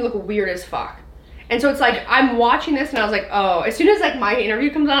makes me look weird as fuck. And so it's like, I'm watching this and I was like, oh, as soon as like my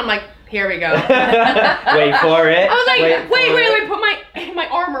interview comes on, I'm like, here we go. Wait for it. I was like, wait, put my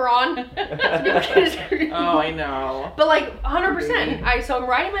armor on. Oh, I know. But like 100%. So I'm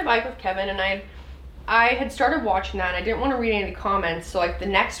riding my bike with Kevin, and I had started watching that, and I didn't want to read any comments. So like the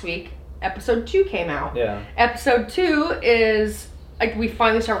next week, episode 2 came out. Yeah. Episode 2 is like we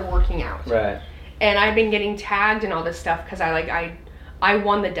finally start working out. Right. And I've been getting tagged and all this stuff because I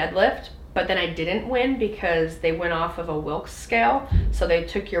won the deadlift, but then I didn't win because they went off of a Wilks scale. So they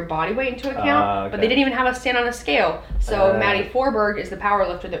took your body weight into account, but they didn't even have us stand on a scale. So Maddie Forberg is the power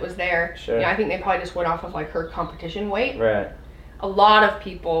lifter that was there. Sure. I think they probably just went off of like her competition weight. Right. A lot of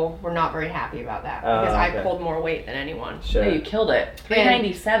people were not very happy about that because I pulled more weight than anyone. Sure. No, you killed it.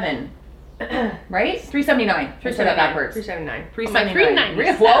 397. Right? 379. 379. 379.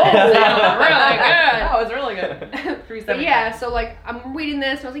 Whoa! Really good. That was really good. 379. Yeah, so like I'm reading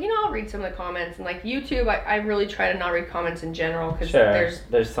this, and I was like, I'll read some of the comments. And like YouTube, I really try to not read comments in general because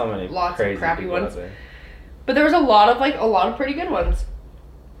there's so many lots crazy of crappy ones. There. But there was a lot of pretty good ones.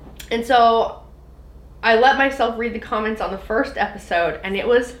 And so I let myself read the comments on the first episode, and it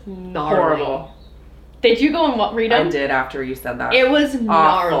was gnarly. Horrible. Did you go and read them? I did after you said that. It was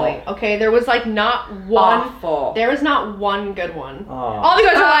gnarly. Awful. Okay, there was like not one. Awful. There was not one good one. Oh. All the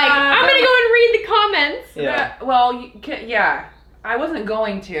guys are like, I'm gonna go and read the comments. Yeah. Well, yeah. I wasn't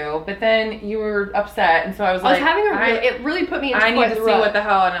going to, but then you were upset, and so I was like, having it really put me into I need quite to the see rut. what the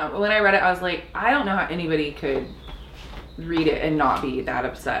hell. And when I read it, I was like, I don't know how anybody could read it and not be that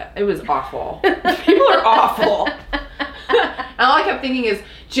upset. It was awful. People are awful. And all I kept thinking is,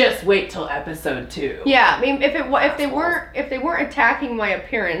 just wait till episode 2. Yeah, I mean, if they weren't attacking my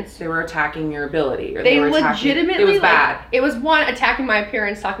appearance, They were attacking your ability. Or they were attacking, legitimately. it was like, bad. It was one attacking my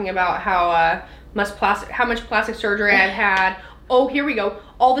appearance, talking about how much plastic surgery I've had. Oh, here we go.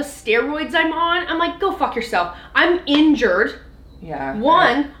 All the steroids I'm on. I'm like, go fuck yourself. I'm injured. Yeah.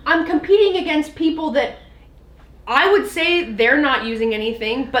 One, I'm competing against people that I would say they're not using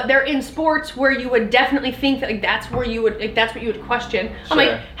anything, but they're in sports where you would definitely think that like that's what you would question. Sure. I'm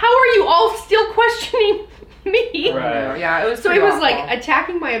like, how are you all still questioning me? Right. Yeah, it was. So it pretty was awful. like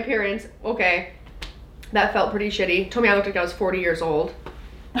attacking my appearance. Okay, that felt pretty shitty. Told me I looked like I was 40 years old.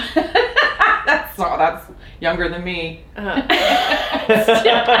 that's younger than me.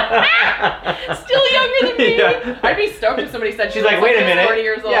 Still younger than me. Yeah. I'd be stoked if somebody said She's like, wait a minute. 40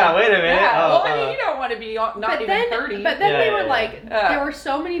 years old. Yeah, wait a minute. Yeah. Oh, Well, I mean, you don't want to be not But even then, 30. but then Yeah, they yeah, were yeah. like, there were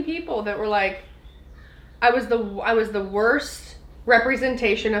so many people that were like, I was the worst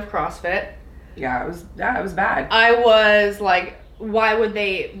representation of CrossFit. Yeah, it was bad. I was like, why would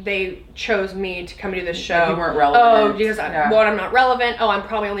they chose me to come to this show? Like you weren't relevant. Oh, because Yeah. I'm not relevant. Oh, I'm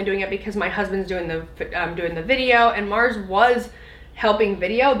probably only doing it because my husband's doing the video, and Mars was helping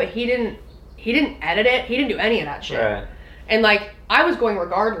video, but he didn't edit it. He didn't do any of that shit. Right. And like I was going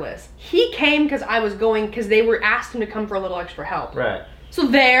regardless. He came because I was going because they were asked him to come for a little extra help. Right. So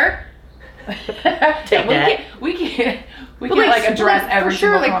there. We can't But, like address every for sure,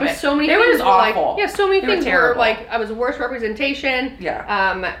 single like comment. but so many They things were just like awful. so many They were things were terrible. like I was the worst representation.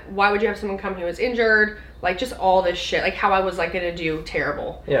 Yeah. Why would you have someone come who was injured? Like just all this shit. Like how I was like gonna do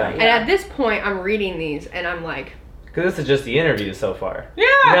terrible. Yeah. And at this point, I'm reading these and I'm like, Because this is just the interview so far. Yeah.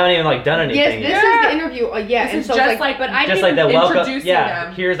 You haven't even like done yes, anything this yet. is the interview. Yeah, This and is so just it's like, but I Just didn't like the welcome. introducing Yeah.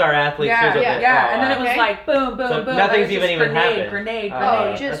 them. Here's our athletes. Yeah, Here's what yeah, they- yeah. oh, And then it was okay. like boom, boom, So boom. nothing's It was even just even happened. Grenade. Oh,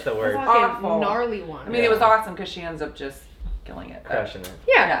 just that's the word. fucking Awful. gnarly one. I mean, it was awesome because she ends up just killing it. Crushing it.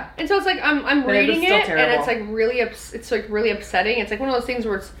 Yeah. Yeah. And so it's like I'm But it was reading still it, and terrible. it's like really it's like really upsetting. It's like one of those things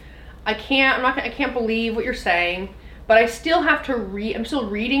where it's I can't believe what you're saying, but I still have to I'm still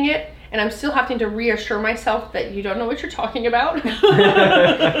reading it, and I'm still having to reassure myself that you don't know what you're talking about, and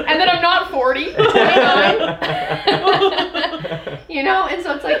that I'm not 40, 29. You know, and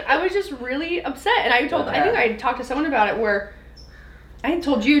so it's like I was just really upset, and I think I had talked to someone about it where I had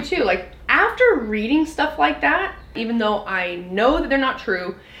told you too, like after reading stuff like that, even though I know that they're not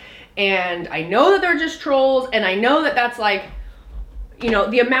true, and I know that they're just trolls, and I know that that's like, you know,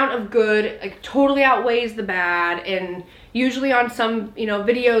 the amount of good like totally outweighs the bad, and usually on some, you know,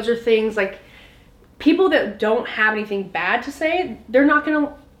 videos or things, like people that don't have anything bad to say,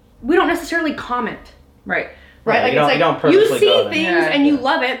 we don't necessarily comment. Right. Right, Right, like you don't- it's you don't like you purposely see go there. things Yeah. and you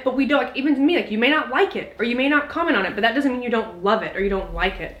love it, but we don't. Like, even to me, like you may not like it or you may not comment on it, but that doesn't mean you don't love it or you don't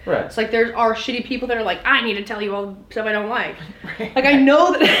like it. Right. It's like there are shitty people that are like, I need to tell you all the stuff I don't like. Like I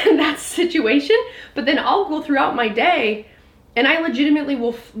know that that's the situation, but then I'll go throughout my day, and I legitimately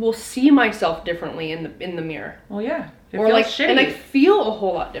will see myself differently in the mirror, Well, yeah. It or feels like shitty. and I feel a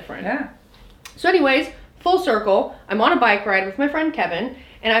whole lot different. Yeah. So anyways, full circle, I'm on a bike ride with my friend Kevin,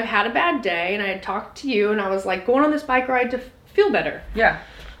 and I've had a bad day, and I had talked to you, and I was like going on this bike ride to feel better, Yeah.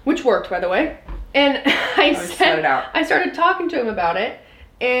 which worked, by the way. And I sweat it out. I started talking to him about it,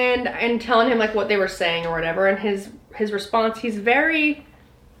 and telling him like what they were saying or whatever, and his response, he's an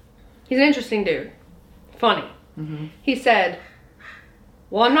interesting dude, funny. Mm-hmm. He said,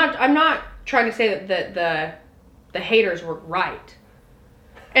 well, I'm not trying to say that the haters were right.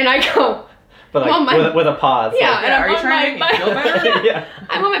 And I go, But I'm on like my- with a pause. yeah, Like, and I'm are you on trying to my make me feel bike. better? yeah.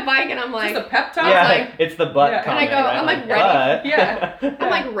 I'm on my bike and I'm like, Just a pep talk? Yeah, like- it's the butt Yeah. And I comment. go, right? I'm like but. ready. Yeah. I'm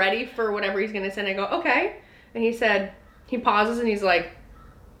like ready for whatever he's gonna say, and I go, okay. And he said, he pauses and he's like,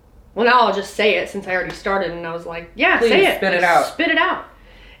 well, now I'll just say it since I already started. And I was like, yeah, Please, say it. spit it Like, out. Spit it out.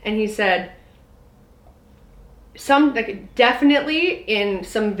 And he said, definitely in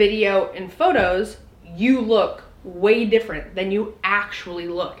some video and photos, you look way different than you actually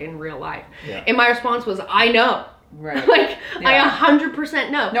look in real life. Yeah. And my response was, I know. Right. Like, Yeah. I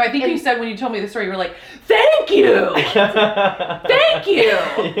 100% know. No, I think And- you said when you told me the story, you were like, thank you! Thank you!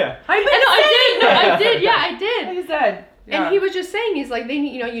 Yeah. I've been I saying did. No, I this. did. Yeah, I did. You said, Yeah. And he was just saying, he's like, you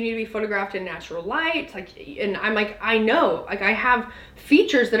need to be photographed in natural light. Like, and I'm like, I know, like I have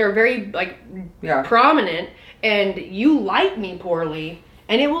features that are very like prominent, and you light me poorly,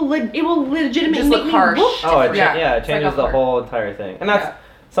 and it will legitimately just look harsh. It changes the whole entire thing. And that's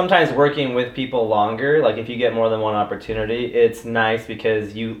sometimes working with people longer. Like if you get more than one opportunity, it's nice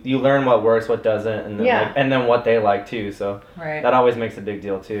because you learn what works, what doesn't, and then and then what they like too. So that always makes a big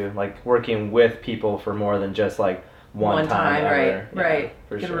deal too. Like working with people for more than just like one time ever. Right.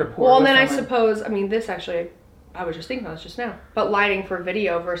 For Get sure. a rapport well, and with then someone. I suppose, I mean, this actually, I was just thinking about this just now, but lighting for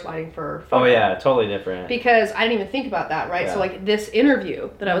video versus lighting for photo. Oh yeah, totally different. Because I didn't even think about that, right? So like this interview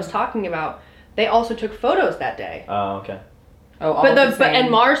that I was talking about, they also took photos that day. Oh, okay. Oh, all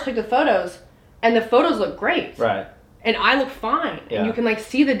and Mars took the photos, and the photos look great. Right. And I look fine, Yeah. and you can like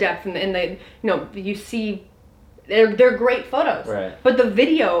see the depth, and they, you see, they're great photos. Right. But the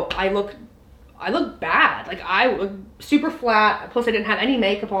video, I look bad. Like I look super flat. Plus, I didn't have any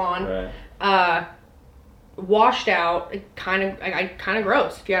makeup on. Right. Washed out. Kind of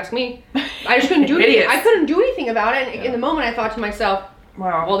gross, if you ask me. I just couldn't do anything. I couldn't do anything about it. And in the moment, I thought to myself,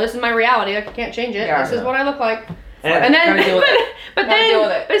 wow. Well, this is my reality. I can't change it. Yeah. This is what I look like. And then, gotta deal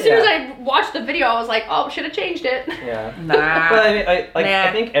with it. but as soon as I watched the video, I was like, oh, should have changed it. Yeah. Nah. But I mean,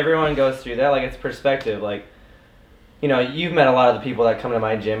 I think everyone goes through that. Like it's perspective. Like, you've met a lot of the people that come to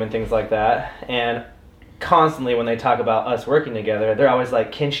my gym and things like that, and constantly when they talk about us working together, they're always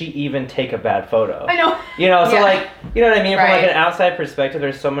like, can she even take a bad photo? I know. So like, you know what I mean? From like Right. an outside perspective,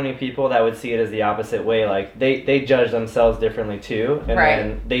 there's so many people that would see it as the opposite way. Like they judge themselves differently too, and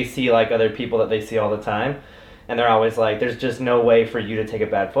then they see like other people that they see all the time, and they're always like, there's just no way for you to take a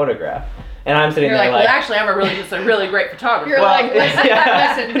bad photograph. And I'm sitting You're there like, well, actually, I'm just a really great photographer. You're like, listen,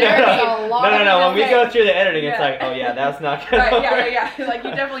 listen, there's a lot of No. When we go through the editing, it's like, oh yeah, that's not gonna work. Yeah. Like you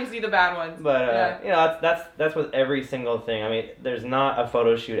definitely see the bad ones. But that's with every single thing. I mean, there's not a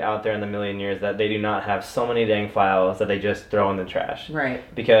photo shoot out there in the million years that they do not have so many dang files that they just throw in the trash. Right.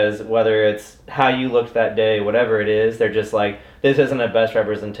 Because whether it's how you looked that day, whatever it is, they're just like, this isn't a best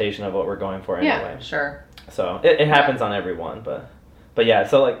representation of what we're going for anyway. Yeah, sure. So it happens on everyone, but yeah.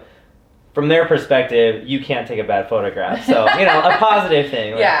 So like, from their perspective, you can't take a bad photograph. So, a positive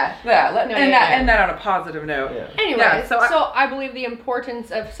thing. Like, And that on a positive note. Yeah. Anyway, so I believe the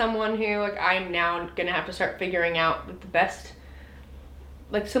importance of someone who, like, I'm now going to have to start figuring out the best,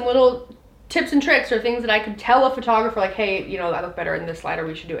 like, some little tips and tricks or things that I could tell a photographer, like, hey, I look better in this light, or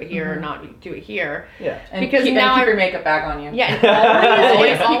we should do it here or not do it here. Yeah. And because keep your makeup bag on you. Yeah,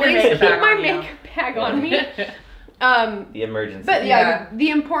 and always keep my on you. makeup bag on me. The emergency. But the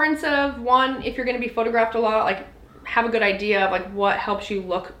importance of, one, if you're going to be photographed a lot, like, have a good idea of like what helps you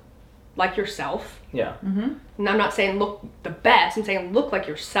look like yourself. Yeah. Mm-hmm. And I'm not saying look the best. I'm saying look like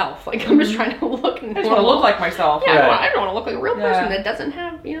yourself. Like I'm just trying to look. I just want to look like myself. Yeah, Right. I don't want to look like a real person that doesn't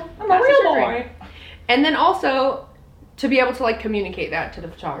have I'm a plastic real surgery. boy. And then also to be able to like communicate that to the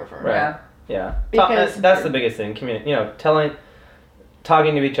photographer. Right. Yeah. Because that's the biggest thing.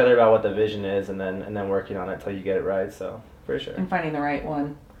 Talking to each other about what the vision is, and then working on it until you get it right. So for sure. And finding the right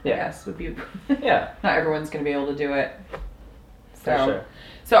one. Yeah. I guess would be. Yeah. Not everyone's going to be able to do it. For sure.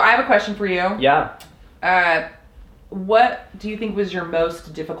 So I have a question for you. Yeah. What do you think was your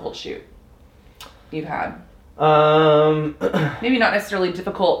most difficult shoot you've had? Maybe not necessarily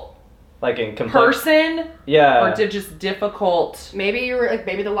difficult like in person. Yeah. Or just difficult. Maybe you were like,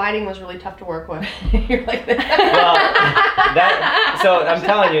 maybe the lighting was really tough to work with. You're like so I'm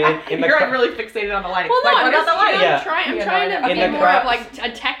telling you, you're like really fixated on the lighting. Well, no, like, I'm the lighting. Yeah. I'm trying to In get the more of like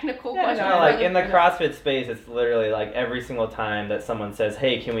a technical question. No, like in the CrossFit space, it's literally like every single time that someone says,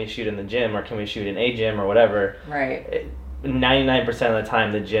 "Hey, can we shoot in the gym, or can we shoot in a gym, or whatever?" Right. 99% of the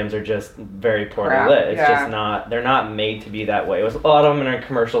time, the gyms are just very poorly Crap. lit. It's Yeah. just not. They're not made to be that way. A lot of them are in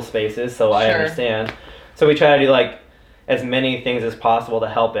commercial spaces, so I understand. So we try to do like as many things as possible to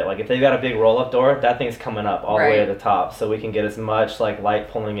help it. Like if they've got a big roll-up door, that thing's coming up all the way to the top, so we can get as much like light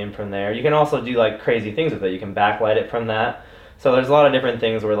pulling in from there. You can also do like crazy things with it. You can backlight it from that. So there's a lot of different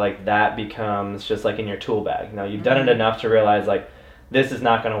things where like that becomes just like in your tool bag. Now you've done it enough to realize like this is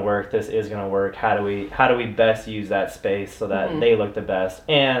not going to work. This is going to work. How do we best use that space so that they look the best,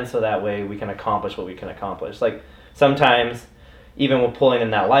 and so that way we can accomplish what we can accomplish. Like sometimes, even with pulling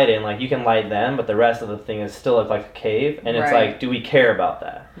in that light in, like you can light them, but the rest of the thing is still look like a cave. And it's like, do we care about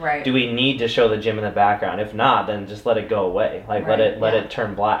that? Right. Do we need to show the gym in the background? If not, then just let it go away. Like let it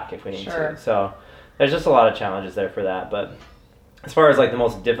turn black if we need to. So there's just a lot of challenges there for that. But as far as like the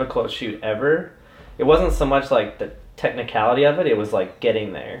most difficult shoot ever, it wasn't so much like the technicality of it, it was like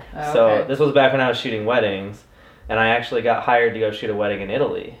getting there. So this was back when I was shooting weddings, and I actually got hired to go shoot a wedding in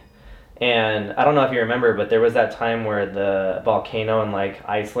Italy. And I don't know if you remember, but there was that time where the volcano in like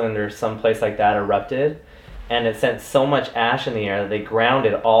Iceland or someplace like that erupted, and it sent so much ash in the air that they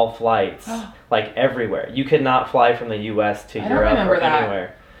grounded all flights like everywhere. You could not fly from the U.S. to Europe or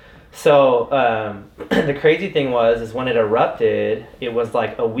anywhere. So the crazy thing is when it erupted, it was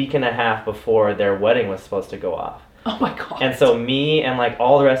like a week and a half before their wedding was supposed to go off. Oh my God. And so me and like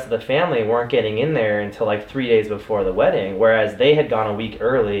all the rest of the family weren't getting in there until like 3 days before the wedding, whereas they had gone a week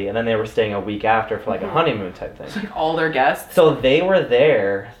early and then they were staying a week after for like a honeymoon type thing. It's like all their guests? So they were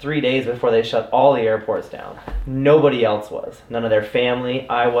there 3 days before they shut all the airports down. Nobody else was. None of their family.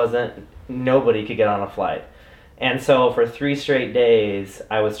 I wasn't. Nobody could get on a flight. And so for 3 straight days,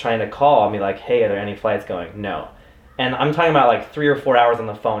 I was trying to call and be like, hey, are there any flights going? No. And I'm talking about like 3 or 4 hours on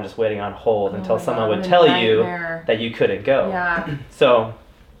the phone just waiting on hold until someone would tell you that you couldn't go. Yeah. So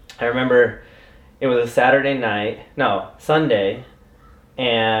I remember it was a Sunday,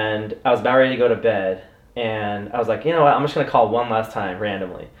 and I was about ready to go to bed. And I was like, you know what, I'm just going to call one last time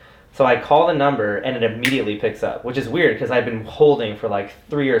randomly. So I call the number and it immediately picks up, which is weird because I've been holding for like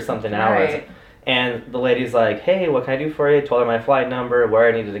 3 or something hours. Right. And the lady's like, hey, what can I do for you? I told her my flight number, where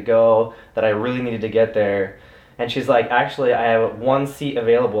I needed to go, that I really needed to get there. And she's like, actually, I have 1 seat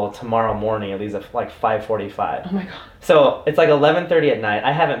available tomorrow morning. It leaves at like 5:45. Oh my God. So it's like 11:30 at night.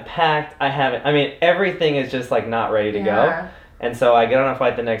 I haven't packed. Everything is just like not ready to go. And so I get on a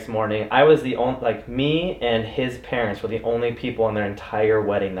flight the next morning. I was the only, like me and his parents were the only people in their entire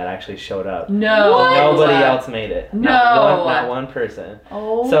wedding that actually showed up. No. What? Nobody else made it. No. Not one person.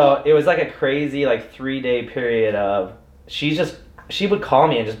 Oh. So it was like a crazy like 3-day period of, she would call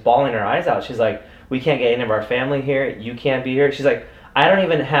me and just bawling her eyes out. She's like, we can't get any of our family here. You can't be here. She's like, I don't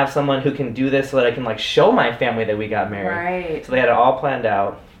even have someone who can do this so that I can like show my family that we got married. Right. So they had it all planned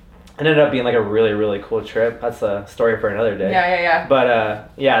out. It ended up being like a really, really cool trip. That's a story for another day. Yeah.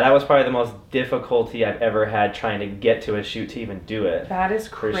 But yeah, that was probably the most difficulty I've ever had trying to get to a shoot to even do it. That is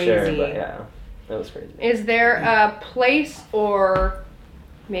for crazy. sure. But yeah, that was crazy. Is there a place or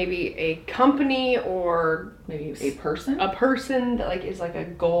maybe a company or maybe a person that like is like a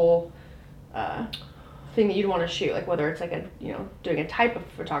goal thing that you'd want to shoot, like whether it's like a doing a type of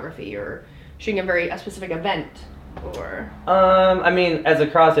photography or shooting a specific event? Or as a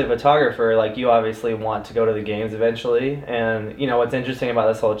CrossFit photographer, like you obviously want to go to the games eventually, and what's interesting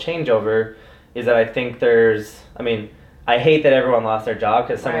about this whole changeover is that I think I hate that everyone lost their job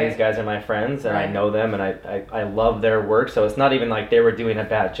because some of these guys are my friends and I know them and I love their work, so it's not even like they were doing a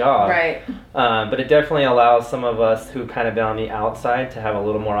bad job. Right. But it definitely allows some of us who kind of been on the outside to have a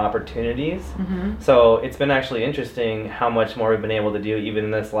little more opportunities. Mm-hmm. So it's been actually interesting how much more we've been able to do even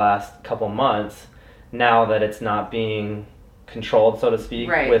in this last couple months, now that it's not being controlled, so to speak,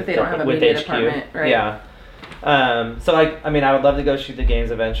 with they don't have a media department, right? Yeah. So I would love to go shoot the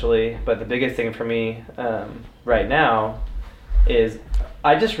games eventually, but the biggest thing for me right now is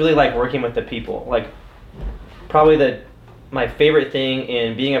I just really like working with the people. Like probably my favorite thing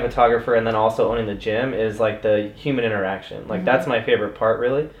in being a photographer and then also owning the gym is like the human interaction. Like that's my favorite part,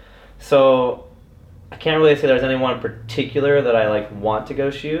 really. So I can't really say there's anyone in particular that I like want to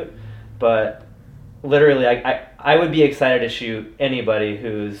go shoot, but literally I would be excited to shoot anybody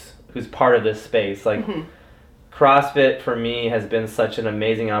who's part of this space. Like CrossFit for me has been such an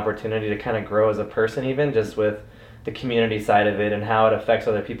amazing opportunity to kind of grow as a person, even just with the community side of it and how it affects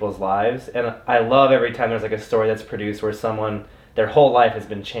other people's lives. And I love every time there's like a story that's produced where someone, their whole life has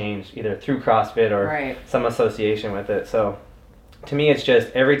been changed either through CrossFit or some association with it. So to me, it's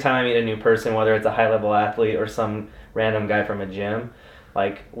just every time I meet a new person, whether it's a high level athlete or some random guy from a gym,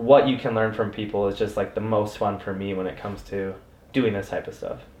 like what you can learn from people is just like the most fun for me when it comes to doing this type of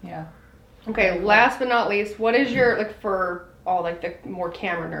stuff. Yeah. Okay, last but not least, what is your, like for all like the more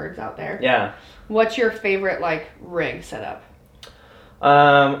camera nerds out there? Yeah. What's your favorite like rig setup?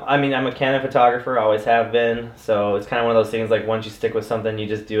 I'm a Canon photographer, always have been. So it's kind of one of those things like once you stick with something, you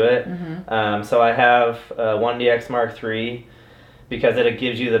just do it. Mm-hmm. So I have 1DX Mark III because it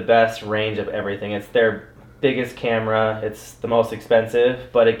gives you the best range of everything. It's their biggest camera, it's the most expensive,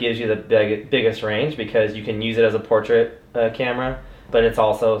 but it gives you the biggest range because you can use it as a portrait camera, but it's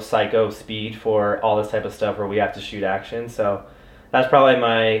also psycho speed for all this type of stuff where we have to shoot action. So that's probably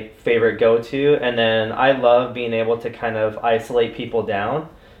my favorite go-to. And then I love being able to kind of isolate people down.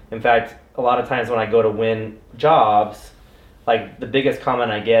 In fact, a lot of times when I go to win jobs, like the biggest comment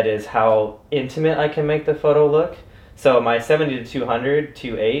I get is how intimate I can make the photo look. So my 70-200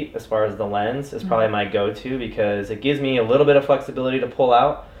 2.8 as far as the lens is probably my go-to because it gives me a little bit of flexibility to pull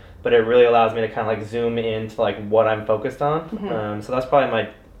out, but it really allows me to kind of like zoom into like what I'm focused on. So that's probably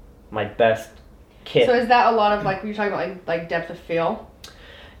my best kit. So is that a lot of like you're talking about like depth of field?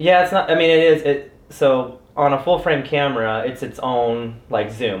 Yeah, it's not. I mean, it is. So on a full frame camera, it's its own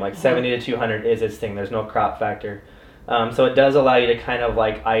like zoom. Like 70 to 200 is its thing. There's no crop factor. So it does allow you to kind of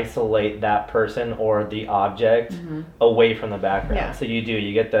like isolate that person or the object away from the background. Yeah. So you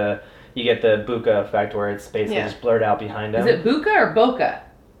get the bokeh effect where it's basically just blurred out behind them. Is it bokeh or bokeh?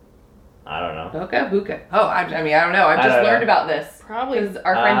 I don't know. Bokeh. Oh, I mean, I don't know. I've just learned about this. Probably. Because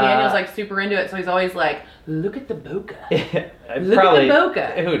our friend Daniel's like super into it, so he's always like, look at the bokeh. Look Probably, at the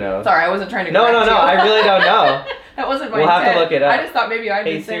bokeh. Who knows? Sorry, I wasn't trying to No, correct you. I really don't know. That wasn't my We'll have to intent. look it up. I just thought maybe I'd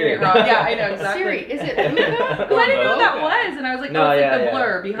Hey, been saying Siri. it wrong. Yeah, I know, exactly. Siri, is it bokeh? Because I didn't know what that was, and I was like, No, it's like the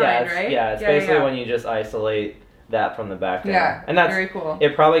blur behind, it's, right? Yeah, it's basically when you just isolate that from the background. Yeah, and that's very cool.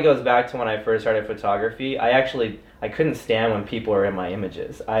 It probably goes back to when I first started photography. I couldn't stand when people were in my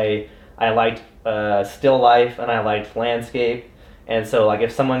images. I liked still life and I liked landscape, and so like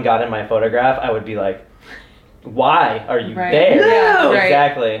if someone got in my photograph, I would be like, why are you there? Yeah,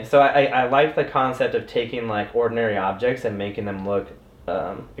 exactly. So I liked the concept of taking like ordinary objects and making them look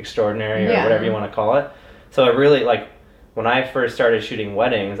extraordinary or whatever you want to call it. So I really like when I first started shooting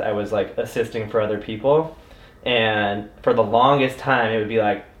weddings, I was like assisting for other people, and for the longest time it would be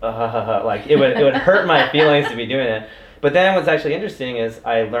like like it would hurt my feelings to be doing it. But then what's actually interesting is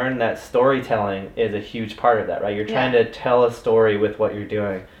I learned that storytelling is a huge part of that, right? You're trying to tell a story with what you're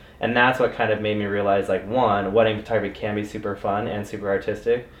doing. And that's what kind of made me realize, like, one, wedding photography can be super fun and super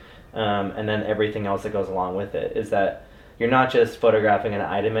artistic. And then everything else that goes along with it is that you're not just photographing an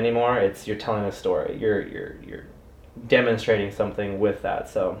item anymore, it's you're telling a story. You're demonstrating something with that.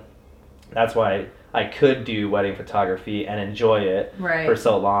 So that's why I could do wedding photography and enjoy it for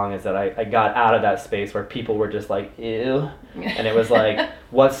so long, is that I got out of that space where people were just like, ew. And it was like,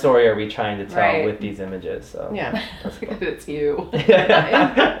 what story are we trying to tell with these images? So It's you. Ew.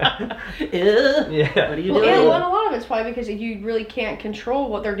 Yeah. What are you Well, doing? and a lot of it's probably because you really can't control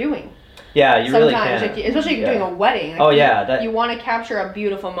what they're doing. Yeah, you really Sometimes, can. like, especially if you're doing a wedding. Like, you want to capture a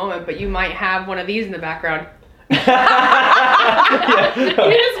beautiful moment, but you might have one of these in the background. You just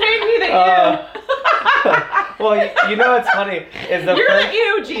made me the well, you know what's funny is You're the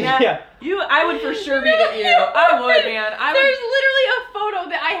ew, Gina. Yeah. I would for sure be the ew. I would, man. There's literally a photo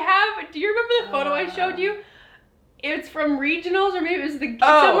that I have. Do you remember the photo I showed you? It's from regionals, or maybe it was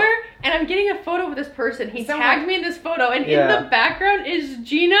somewhere. And I'm getting a photo with this person. He tagged me in this photo, and in the background is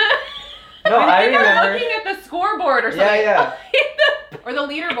Gina. No, I think remember. I'm looking at the scoreboard or something. Yeah. Or the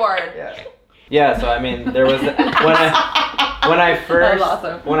leaderboard. Yeah, so I mean, there was when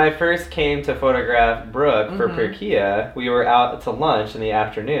I first came to photograph Brooke for Perkia, we were out to lunch in the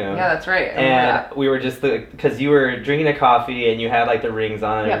afternoon. Yeah, that's right. And we were just because you were drinking a coffee and you had like the rings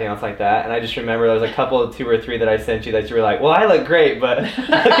on and everything else like that. And I just remember there was a couple of 2 or 3 that I sent you that you were like, "Well, I look great, but look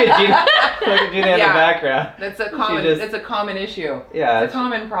at Gina in the background." That's a common. It's a common issue. Yeah, it's a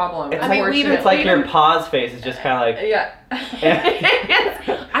common problem. It's like your pause face is just kind of like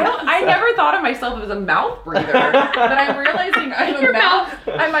I never thought of myself as a mouth breather, but I'm realizing I'm a mouth.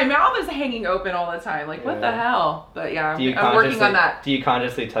 My mouth is hanging open all the time. Like, what the hell? But yeah, I'm working on that. Do you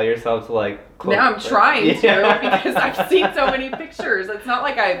consciously tell yourself to like? Now I'm trying to because I've seen so many pictures. It's not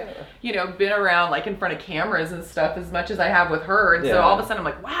like I've been around like in front of cameras and stuff as much as I have with her, and so all of a sudden I'm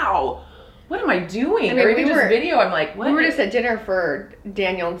like, wow. What am I doing? I mean, or even just video, I'm like, what? We were just at dinner for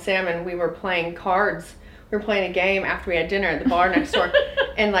Daniel and Sam, and we were playing cards. We were playing a game after we had dinner at the bar next door,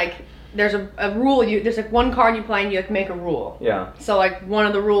 and like there's a rule. There's like one card you play, and you like make a rule. Yeah. So like one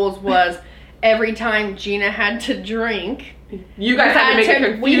of the rules was every time Gina had to drink, you guys had to make a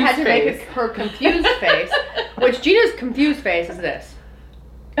confused face. We had to make her confused face, which Gina's confused face is this.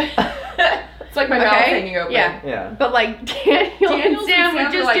 It's like my mouth hanging open. Yeah. But like Daniel and Sam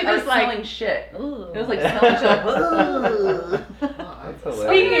would just do this like smelling shit. It was like smelling shit.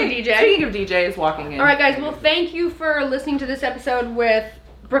 Speaking of DJs walking in. All right, guys. Well, thank you for listening to this episode with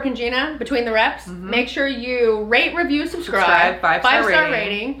Brooke and Gina, Between the Reps. Make sure you rate, review, subscribe. 5-star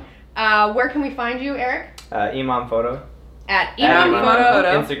rating. Where can we find you, Eric? Imam Photo. At Imam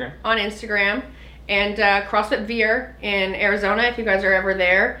Photo. Instagram. On Instagram. And CrossFit Veer in Arizona, if you guys are ever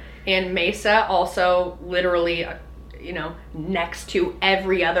there. In Mesa, also literally, next to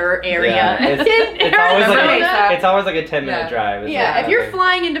every other area. Yeah, it's always like a 10-minute drive. If you're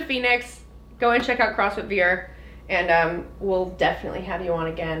flying into Phoenix, go and check out CrossFit Veer, and we'll definitely have you on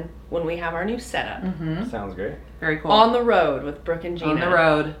again when we have our new setup. Sounds great. Very cool. On the road with Brooke and Gina. On the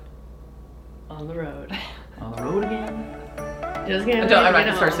road. On the road. On the road again. I'm not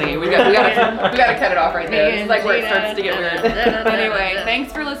gonna start singing. We gotta cut it off right there. It's like where it starts to get weird. Anyway,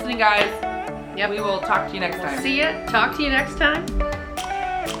 thanks for listening, guys. Yep. We will talk to you next time. See ya. Talk to you next time.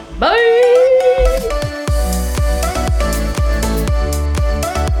 Bye.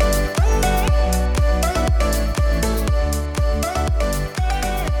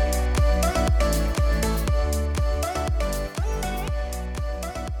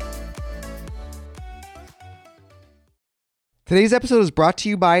 Today's episode is brought to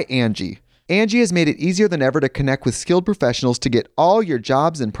you by Angie. Angie has made it easier than ever to connect with skilled professionals to get all your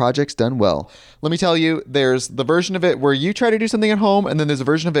jobs and projects done well. Let me tell you, there's the version of it where you try to do something at home, and then there's a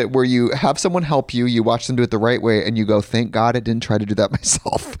version of it where you have someone help you, you watch them do it the right way, and you go, thank God I didn't try to do that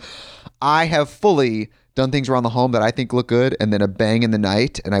myself. I have fully done things around the home that I think look good, and then a bang in the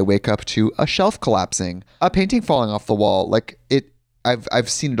night, and I wake up to a shelf collapsing, a painting falling off the wall. I've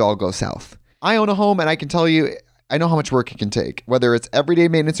seen it all go south. I own a home, and I can tell you, I know how much work it can take. Whether it's everyday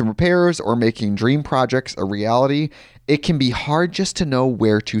maintenance and repairs or making dream projects a reality, it can be hard just to know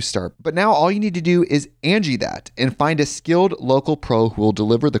where to start. But now all you need to do is Angie that and find a skilled local pro who will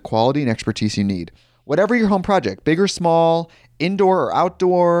deliver the quality and expertise you need. Whatever your home project, big or small, indoor or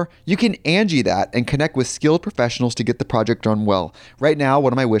outdoor, you can Angie that and connect with skilled professionals to get the project done well. Right now,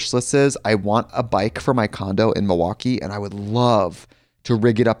 one of my wish lists is I want a bike for my condo in Milwaukee, and I would love to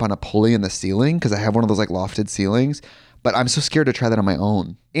rig it up on a pulley in the ceiling because I have one of those like lofted ceilings, but I'm so scared to try that on my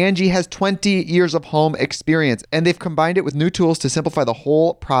own. Angie has 20 years of home experience, and they've combined it with new tools to simplify the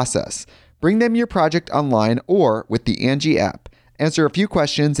whole process. Bring them your project online or with the Angie app. Answer a few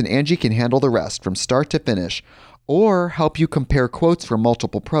questions and Angie can handle the rest from start to finish, or help you compare quotes from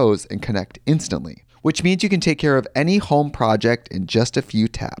multiple pros and connect instantly, which means you can take care of any home project in just a few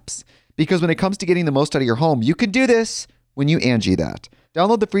taps. Because when it comes to getting the most out of your home, you can do this when you Angie that.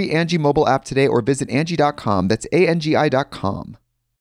 Download the free Angie mobile app today or visit Angie.com. That's ANGI.com.